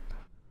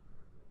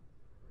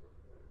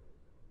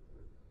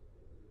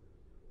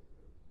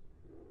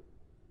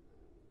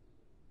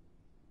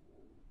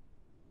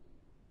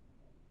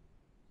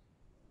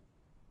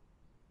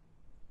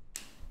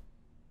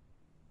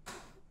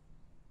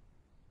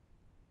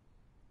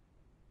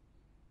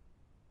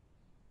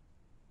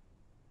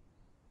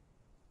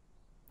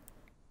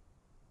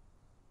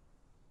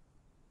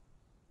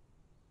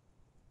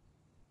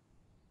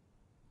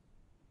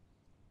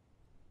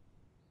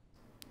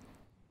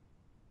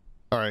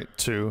 Alright,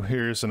 2,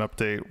 here's an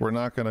update. We're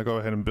not going to go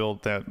ahead and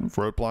build that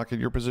roadblock at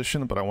your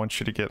position, but I want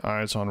you to get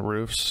eyes on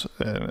roofs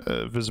and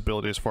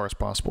visibility as far as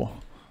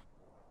possible.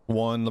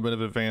 1, limit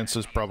of advance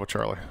is Bravo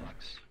Charlie.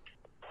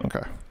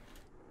 Okay.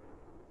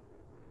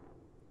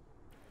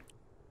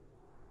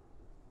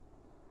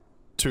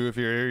 Two, if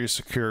your area is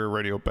secure,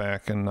 radio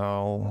back and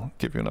I'll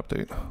give you an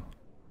update.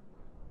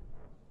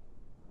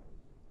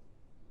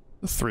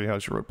 3,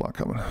 how's your roadblock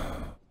coming?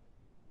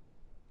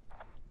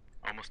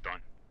 Almost done.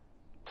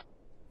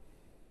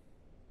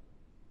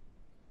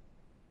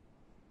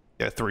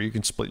 Yeah, 3, you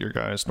can split your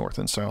guys north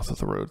and south of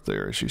the road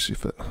there as you see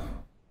fit.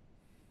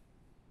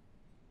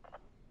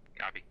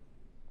 Copy.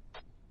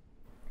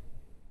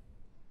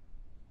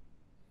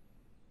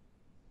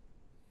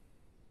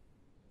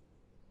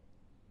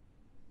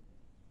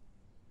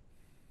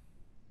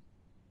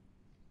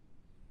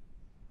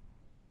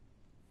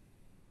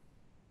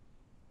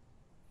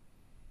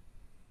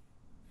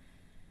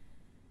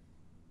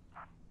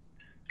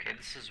 Okay,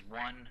 this is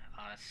 1.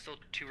 It's still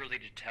too early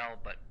to tell,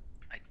 but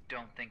I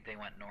don't think they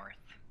went north.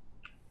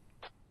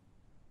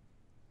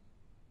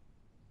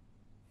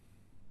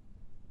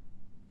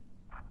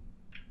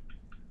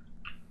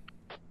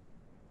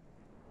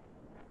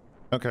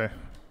 Okay.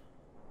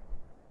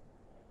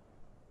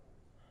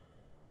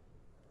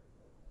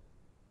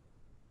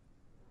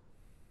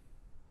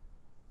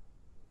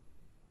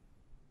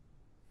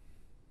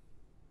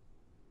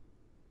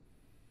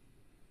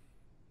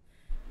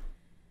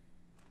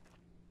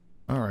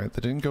 Alright,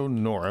 they didn't go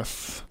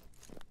north.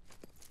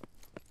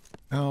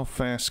 How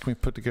fast can we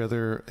put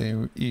together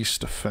a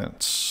east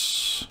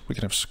defense? We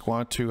can have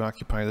squad 2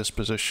 occupy this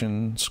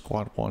position.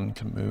 Squad 1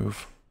 can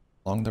move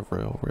along the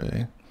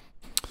railway.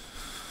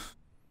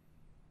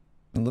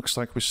 It looks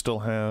like we still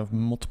have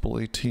multiple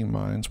AT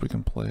mines we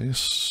can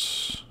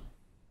place.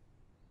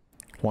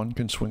 1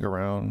 can swing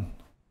around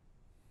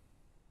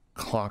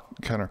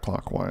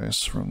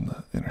counterclockwise from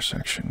the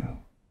intersection.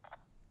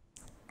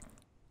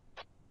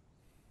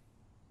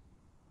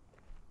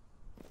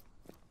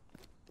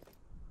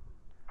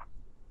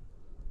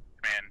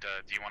 And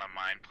do you want a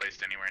mine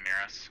placed anywhere near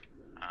us?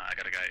 I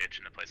got a guy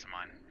itching to place a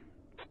mine.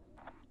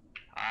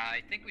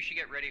 I think we should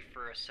get ready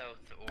for a south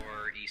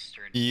or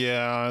eastern.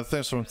 Yeah,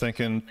 that's what I'm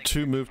thinking.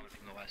 Two move.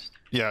 From the west.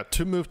 Yeah,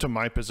 two move to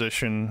my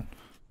position.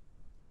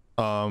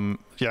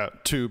 Yeah,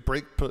 two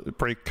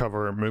break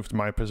cover, move to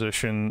my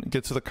position.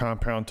 Get to the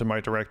compound to my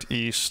direct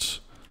east.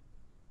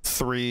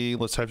 3,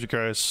 let's have you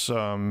guys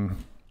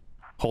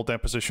hold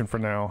that position for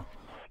now.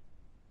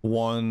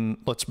 1,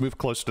 let's move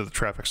closer to the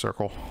traffic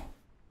circle.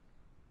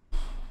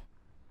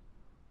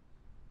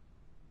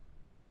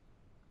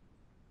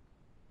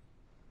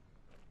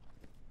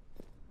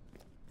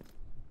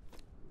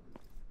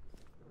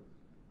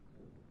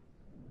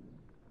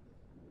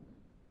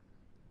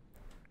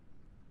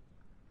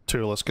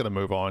 Two, let's get a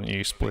move on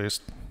east, please.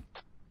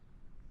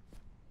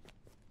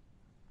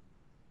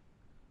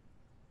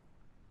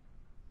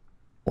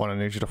 One, I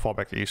need you to fall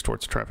back east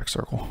towards the traffic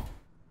circle.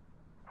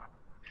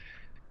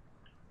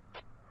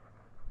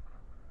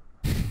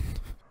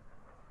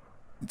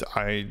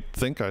 I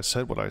think I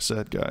said what I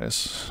said,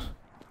 guys.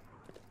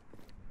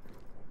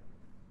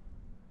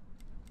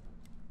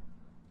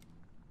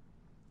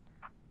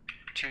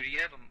 Two, do you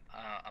have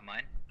a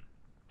mine?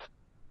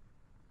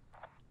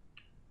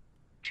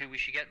 Two, we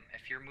should get,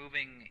 if you're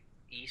moving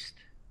east,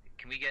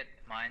 can we get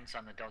mines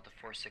on the Delta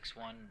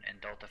 461 and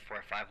Delta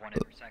 451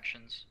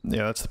 intersections?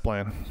 Yeah, that's the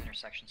plan.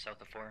 Intersection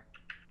south of 4.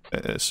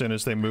 As soon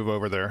as they move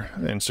over there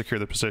and secure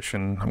the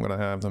position, I'm going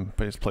to have them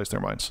place their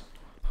mines.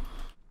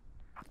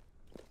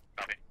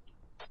 Copy.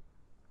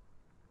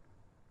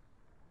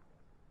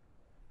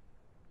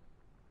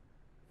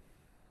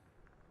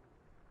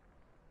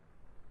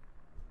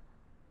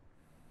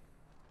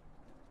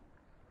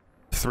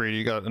 Three,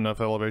 you got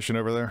enough elevation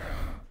over there?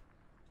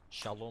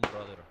 Shalom,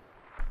 brother.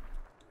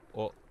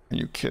 Oh. Are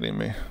you kidding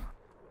me?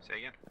 Say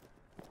again.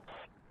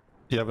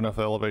 You have enough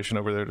elevation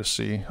over there to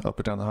see up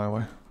and down the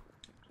highway?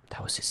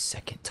 That was his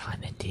second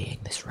time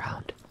NDing this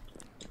round.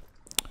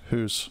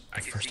 Whose?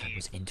 The first time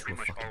was into a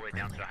fucking all the way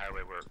down to the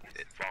highway where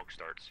fog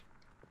starts.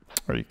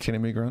 Are you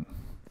kidding me, Grunt?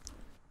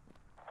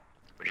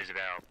 Which is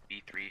about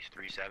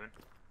B337.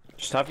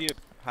 Just have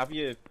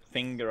your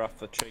finger off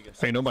the trigger.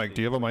 Hey, no mic.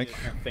 Do you have a mic?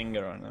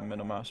 Finger on the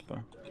middle mouse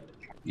bar.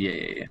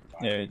 Yeah.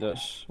 Yeah, he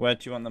does. Where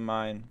do you want the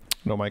mine?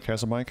 No mic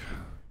has a mic?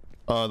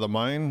 The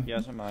mine? He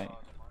has a mic.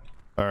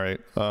 Alright,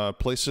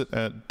 place it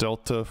at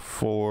Delta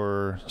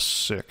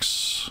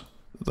 46.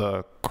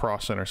 The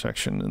cross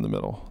intersection in the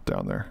middle,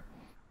 down there.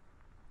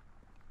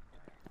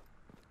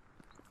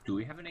 Do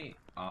we have any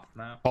off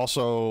map?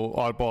 Also,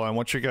 Oddball, I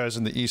want you guys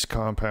in the east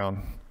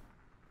compound.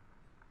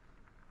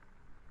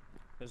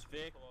 There's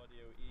vehicle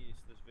audio east.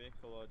 There's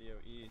vehicle audio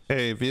east.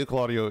 Hey, vehicle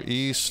audio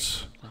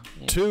east.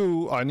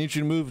 2, I need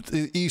you to move to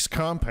the east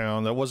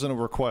compound. That wasn't a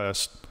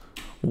request.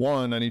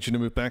 1, I need you to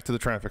move back to the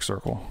traffic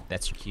circle.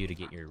 That's your cue to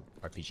get your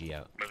RPG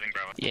out.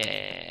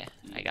 Yeah,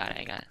 I got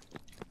it.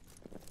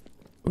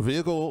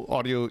 Vehicle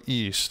audio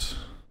east.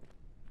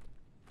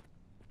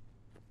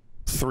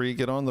 3,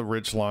 get on the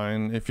ridge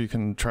line if you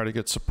can try to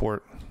get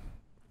support.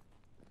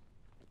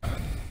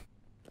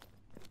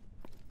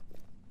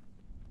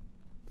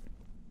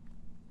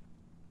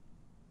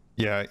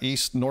 Yeah,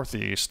 east,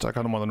 northeast. I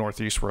got him on the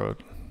northeast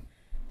road.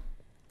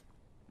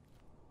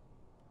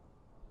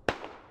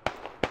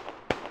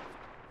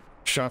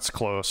 Shots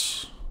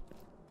close.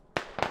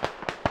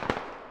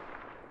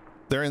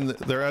 They're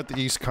at the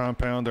east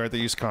compound. They're at the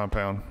east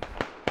compound.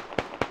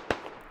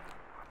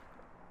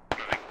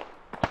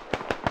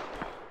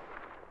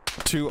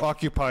 To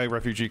occupy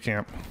refugee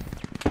camp.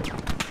 They're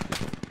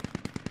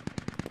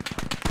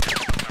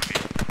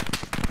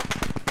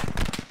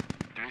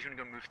just gonna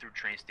go move through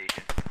train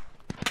station.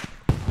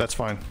 That's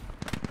fine.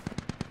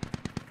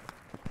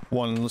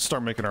 1, let's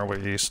start making our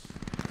way east.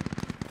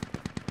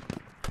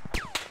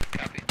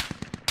 Copy.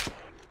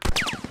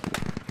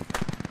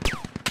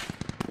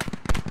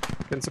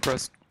 Been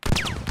suppressed.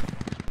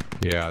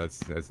 Yeah,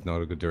 that's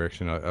not a good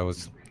direction. I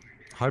was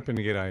hoping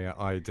to get a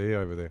ID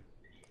over there.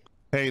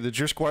 Hey, did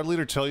your squad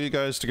leader tell you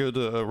guys to go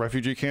to a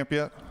refugee camp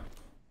yet?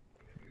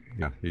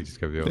 Yeah, he just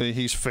gave the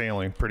He's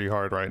failing pretty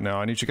hard right now.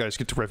 I need you guys to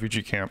get to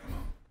refugee camp.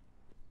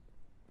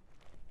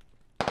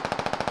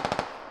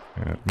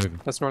 Yeah, moving.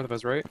 That's north of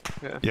us, right?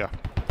 Yeah. Yeah.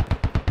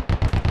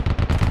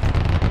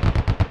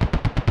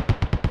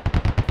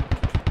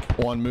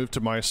 One, move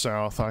to my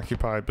south,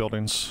 occupy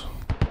buildings.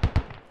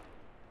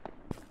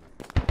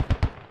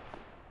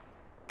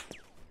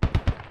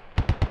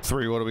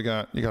 Three, what do we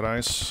got? You got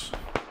ice?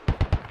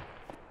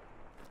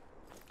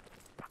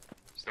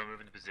 Still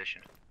moving to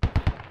position.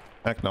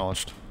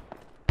 Acknowledged.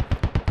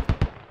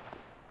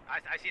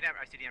 I see them.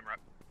 I see the MREP.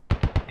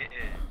 It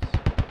is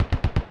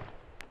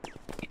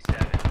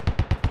 87.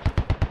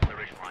 The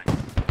ridge line.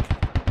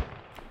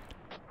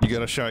 You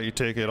got a shot, you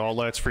take it. All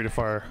lights free to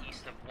fire.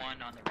 East of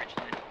 1 on the ridge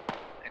line.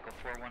 Echo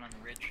 4-1 on the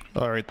ridge.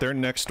 Alright, they're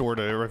next door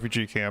to a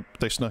refugee camp.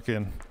 They snuck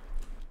in.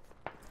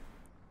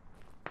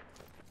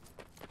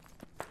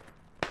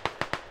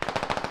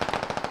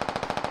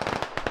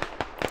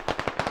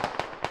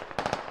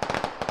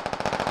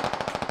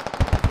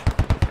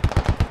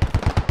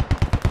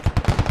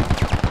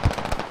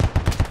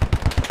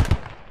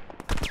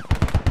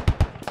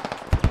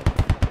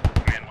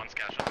 Man, one's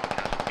casualty.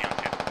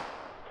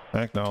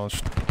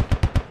 Acknowledged.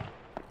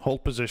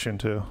 Hold position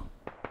too.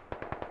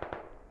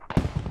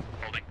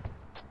 Holding.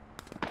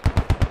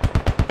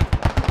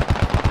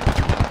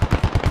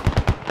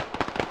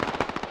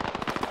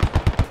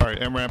 All right,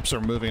 MRAPs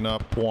are moving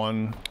up.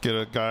 One,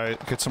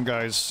 get some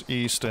guys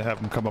east and have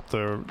them come up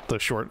the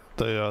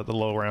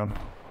low round.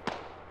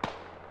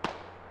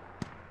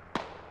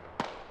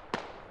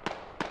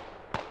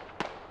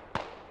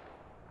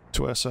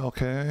 To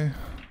SLK.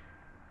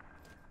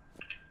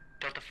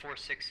 Delta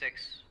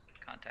 466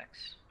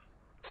 contacts.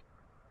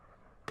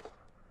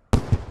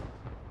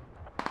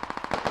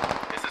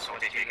 This is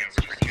what taking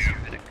over for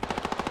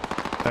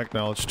 2.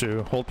 Acknowledged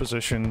 2. Hold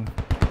position.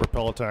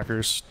 Repel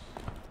attackers.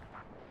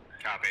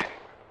 Copy.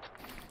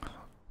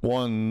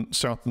 1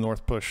 south to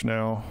north push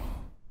now.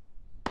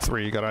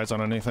 3, you got eyes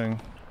on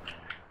anything?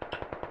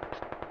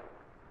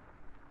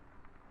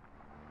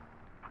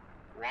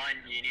 1,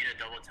 you need a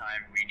double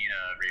time. We need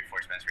a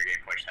reinforcements. We're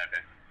getting pushed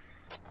heavy.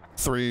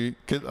 3,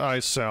 get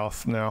eyes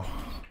south now.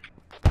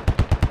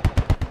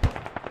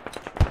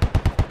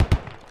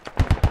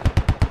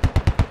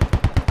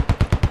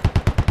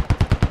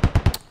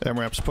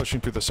 MRAP's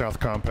pushing through the south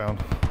compound.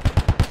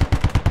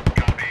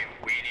 Copy.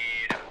 We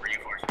need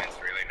reinforcements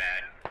really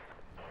bad.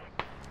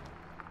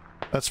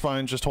 That's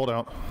fine, just hold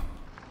out.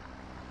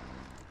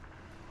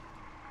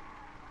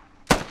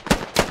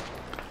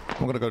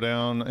 I'm gonna go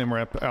down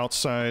MRAP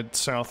outside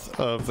south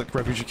of the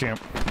refugee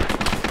camp.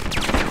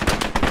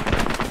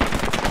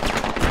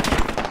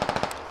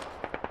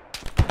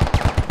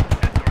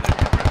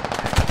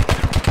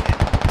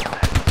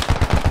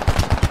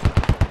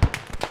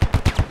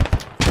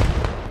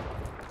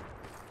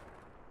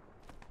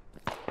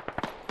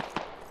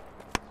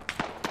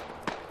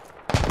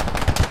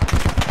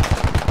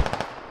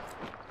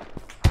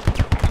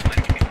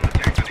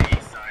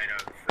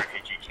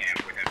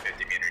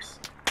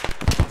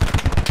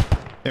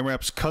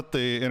 MRAPs cut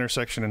the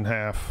intersection in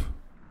half.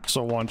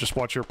 So 1, just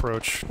watch your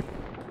approach.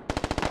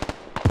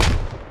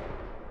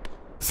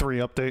 3,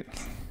 update.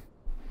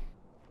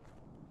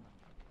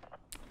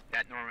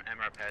 That normal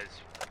MRAP has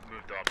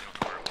moved off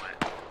and where it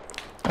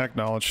went.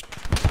 Acknowledged.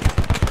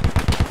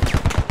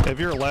 If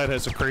your lad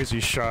has a crazy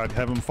shot,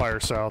 have him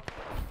fire south.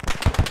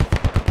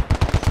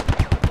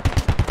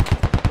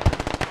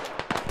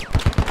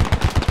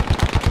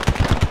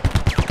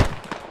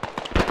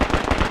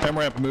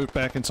 MRAP moved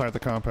back inside the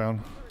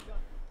compound.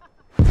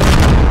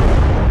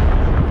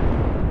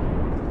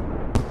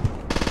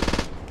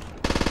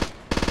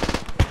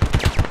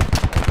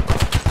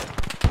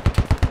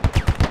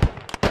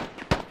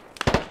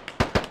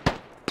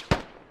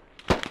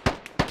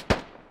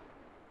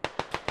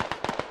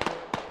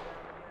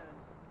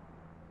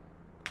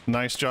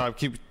 Nice job.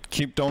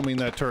 Keep doming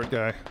that turret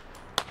guy.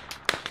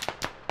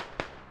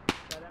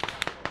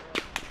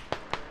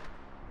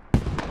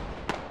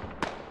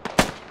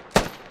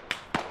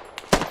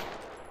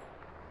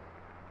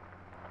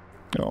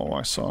 Oh,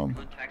 I saw him.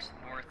 Contacts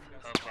north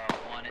of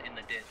 1 in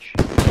the ditch.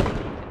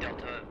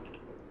 Delta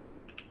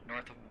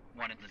north of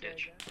 1 in the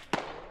ditch.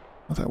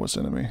 Oh, that was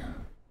enemy.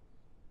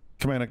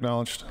 Command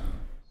acknowledged.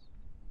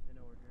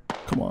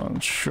 Come on,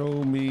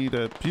 show me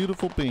that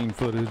beautiful beam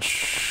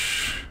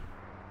footage.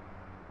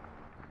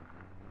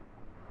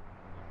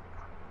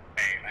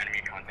 Hey,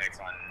 enemy contacts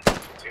on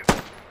 2.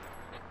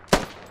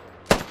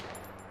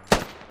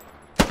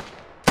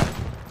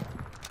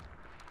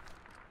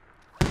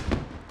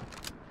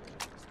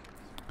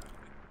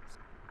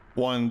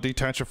 One,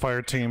 detach a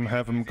fire team,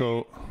 have them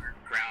go.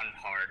 Ground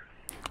hard.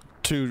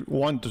 2,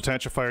 1,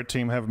 detach a fire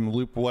team, have them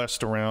loop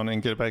west around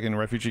and get back in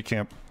refugee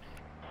camp.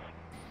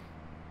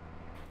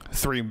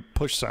 3,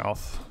 push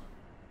south.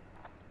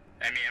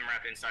 Enemy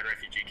MRAP inside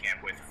refugee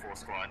camp with full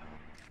squad.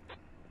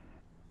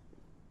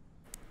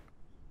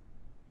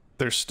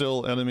 There's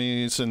still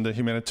enemies in the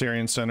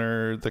humanitarian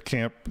center, the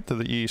camp to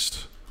the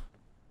east.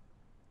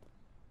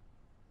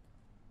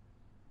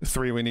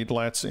 3, we need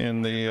lats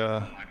in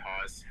the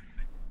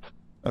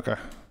okay.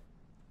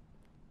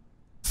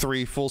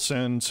 3, full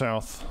send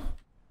south.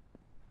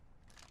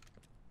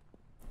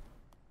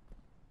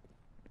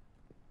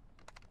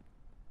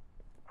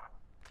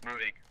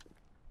 Moving.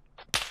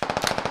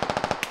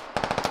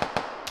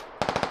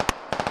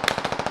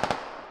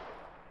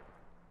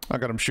 I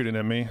got him shooting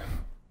at me.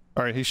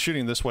 Alright, he's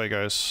shooting this way,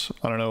 guys.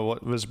 I don't know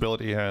what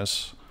visibility he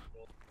has.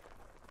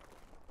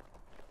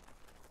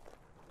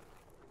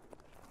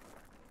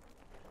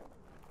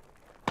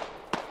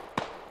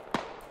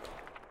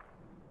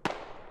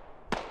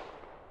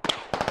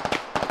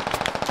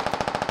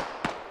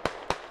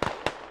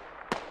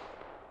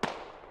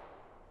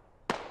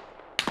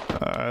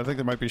 I think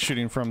they might be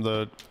shooting from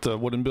the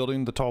wooden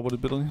building, the tall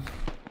wooden building.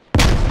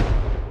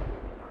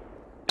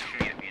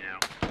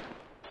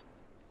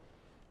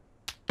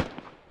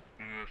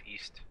 Move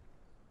east.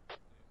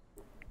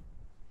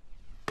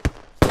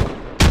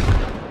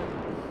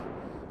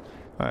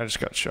 I just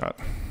got shot.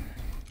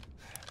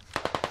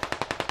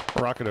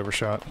 Rocket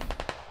overshot.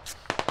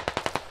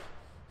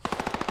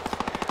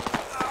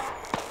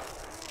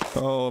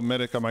 Oh,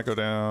 medic, I might go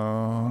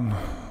down.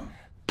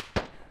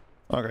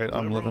 Okay,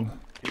 I'm living.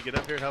 Can you get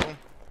up here and help him?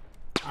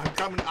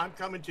 I'm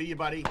coming to you,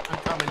 buddy. I'm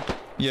coming.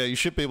 Yeah, you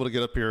should be able to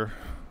get up here.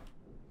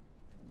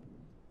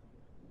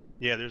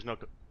 Yeah, there's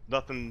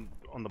nothing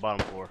on the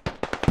bottom floor.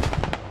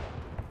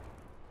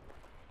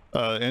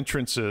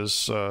 Entrance is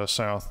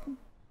south.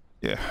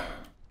 Yeah.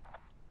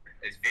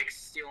 Is Vic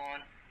still on?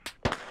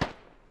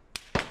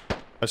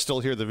 I still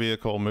hear the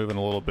vehicle moving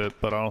a little bit,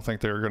 but I don't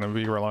think they're going to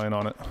be relying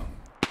on it.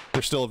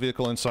 There's still a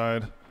vehicle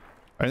inside.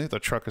 I think the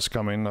truck is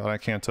coming, I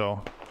can't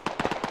tell.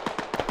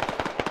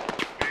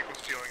 Vehicle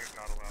stealing is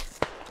not allowed.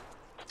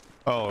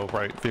 Oh,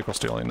 right. Vehicle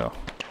stealing, no.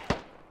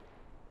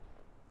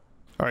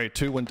 Alright,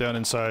 2 went down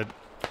inside.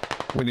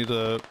 We need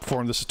to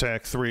form this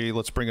attack. 3,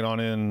 let's bring it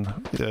on in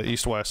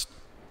east-west.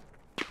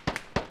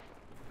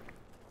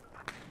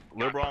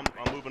 Liberal, I'm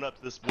moving up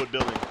to this wood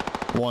building.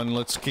 1,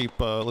 let's keep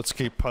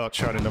pot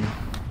shotting them.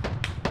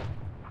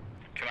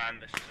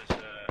 Command, this is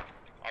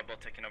Oddball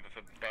taking over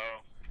for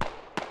Bow.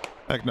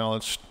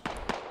 Acknowledged.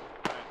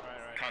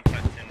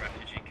 Contact in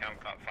refugee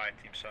camp at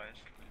 5 team size.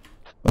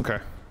 Okay.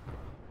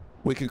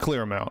 We can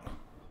clear them out.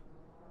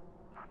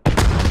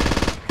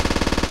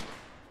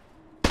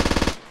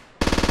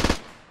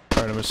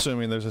 Alright, I'm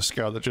assuming there's a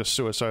scout that just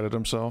suicided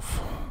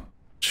himself.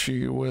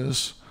 Gee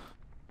whiz.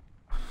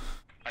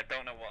 I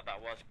don't know what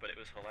that was, but it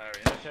was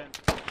hilarious.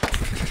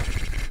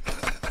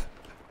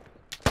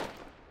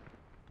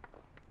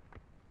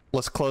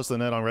 Let's close the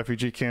net on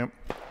refugee camp.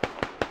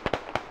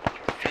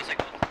 Feels like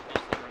most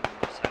of them are on the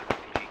north side of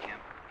refugee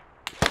camp.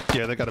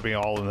 Yeah, they gotta be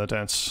all in the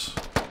tents.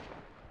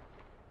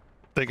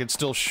 They can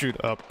still shoot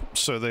up,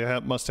 so they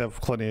must have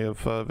plenty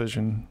of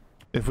vision.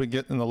 If we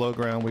get in the low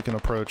ground, we can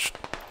approach.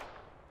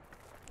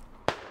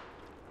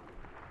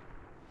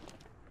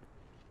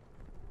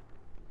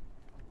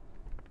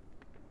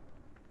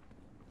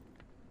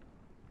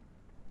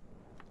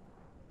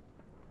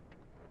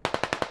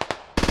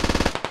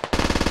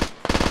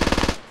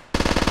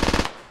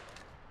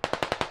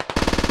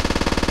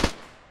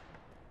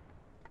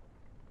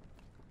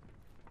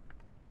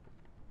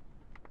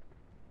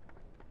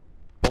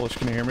 Polish,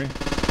 can you hear me?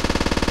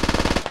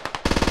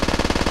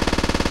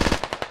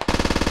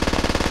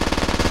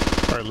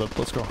 Alright,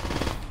 let's go.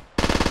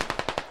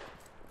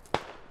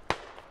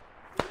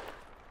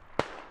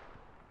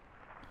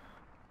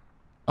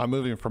 I'm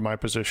moving from my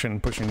position,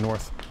 pushing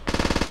north.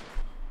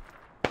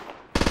 I'm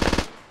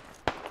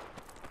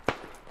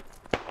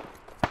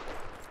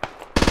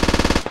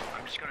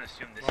just gonna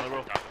assume this is the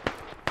top.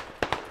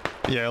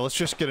 Yeah, let's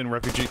just get in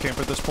refugee camp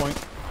at this point.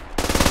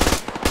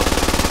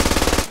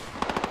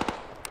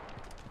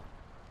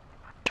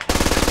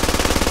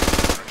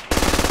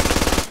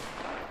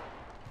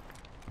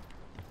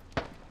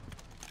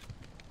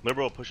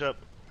 Liberal, push up.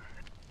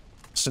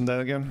 Send that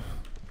again.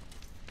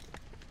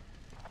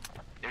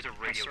 There's a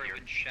radio here.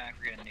 Shack,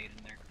 we're gonna nade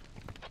in there.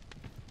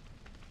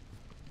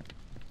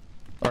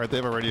 Alright, they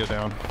have a radio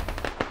down.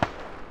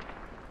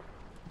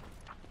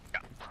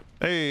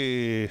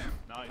 Hey!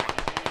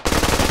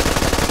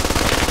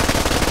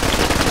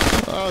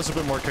 That was a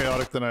bit more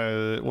chaotic than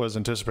I was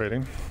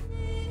anticipating.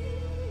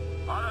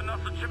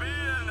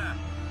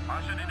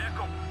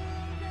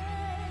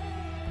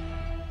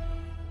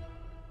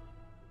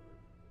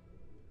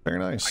 Very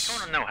nice.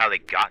 I don't know how they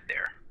got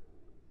there.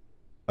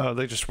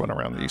 They just went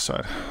around the east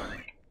side.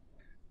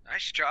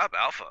 Nice job,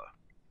 Alpha.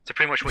 So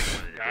pretty much what you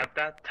wanted to do.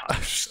 That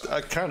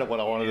I kind of what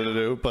I wanted to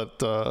do,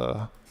 but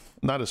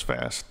not as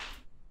fast.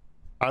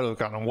 I'd have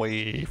gotten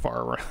way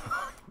far around.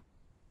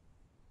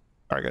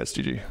 Alright guys,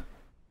 GG.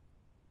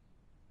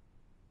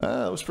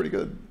 That was pretty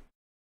good.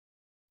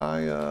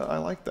 I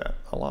like that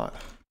a lot.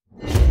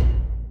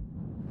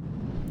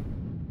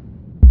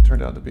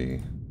 Turned out to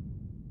be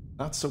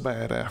not so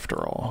bad after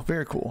all.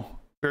 Very cool.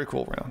 Very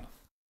cool round.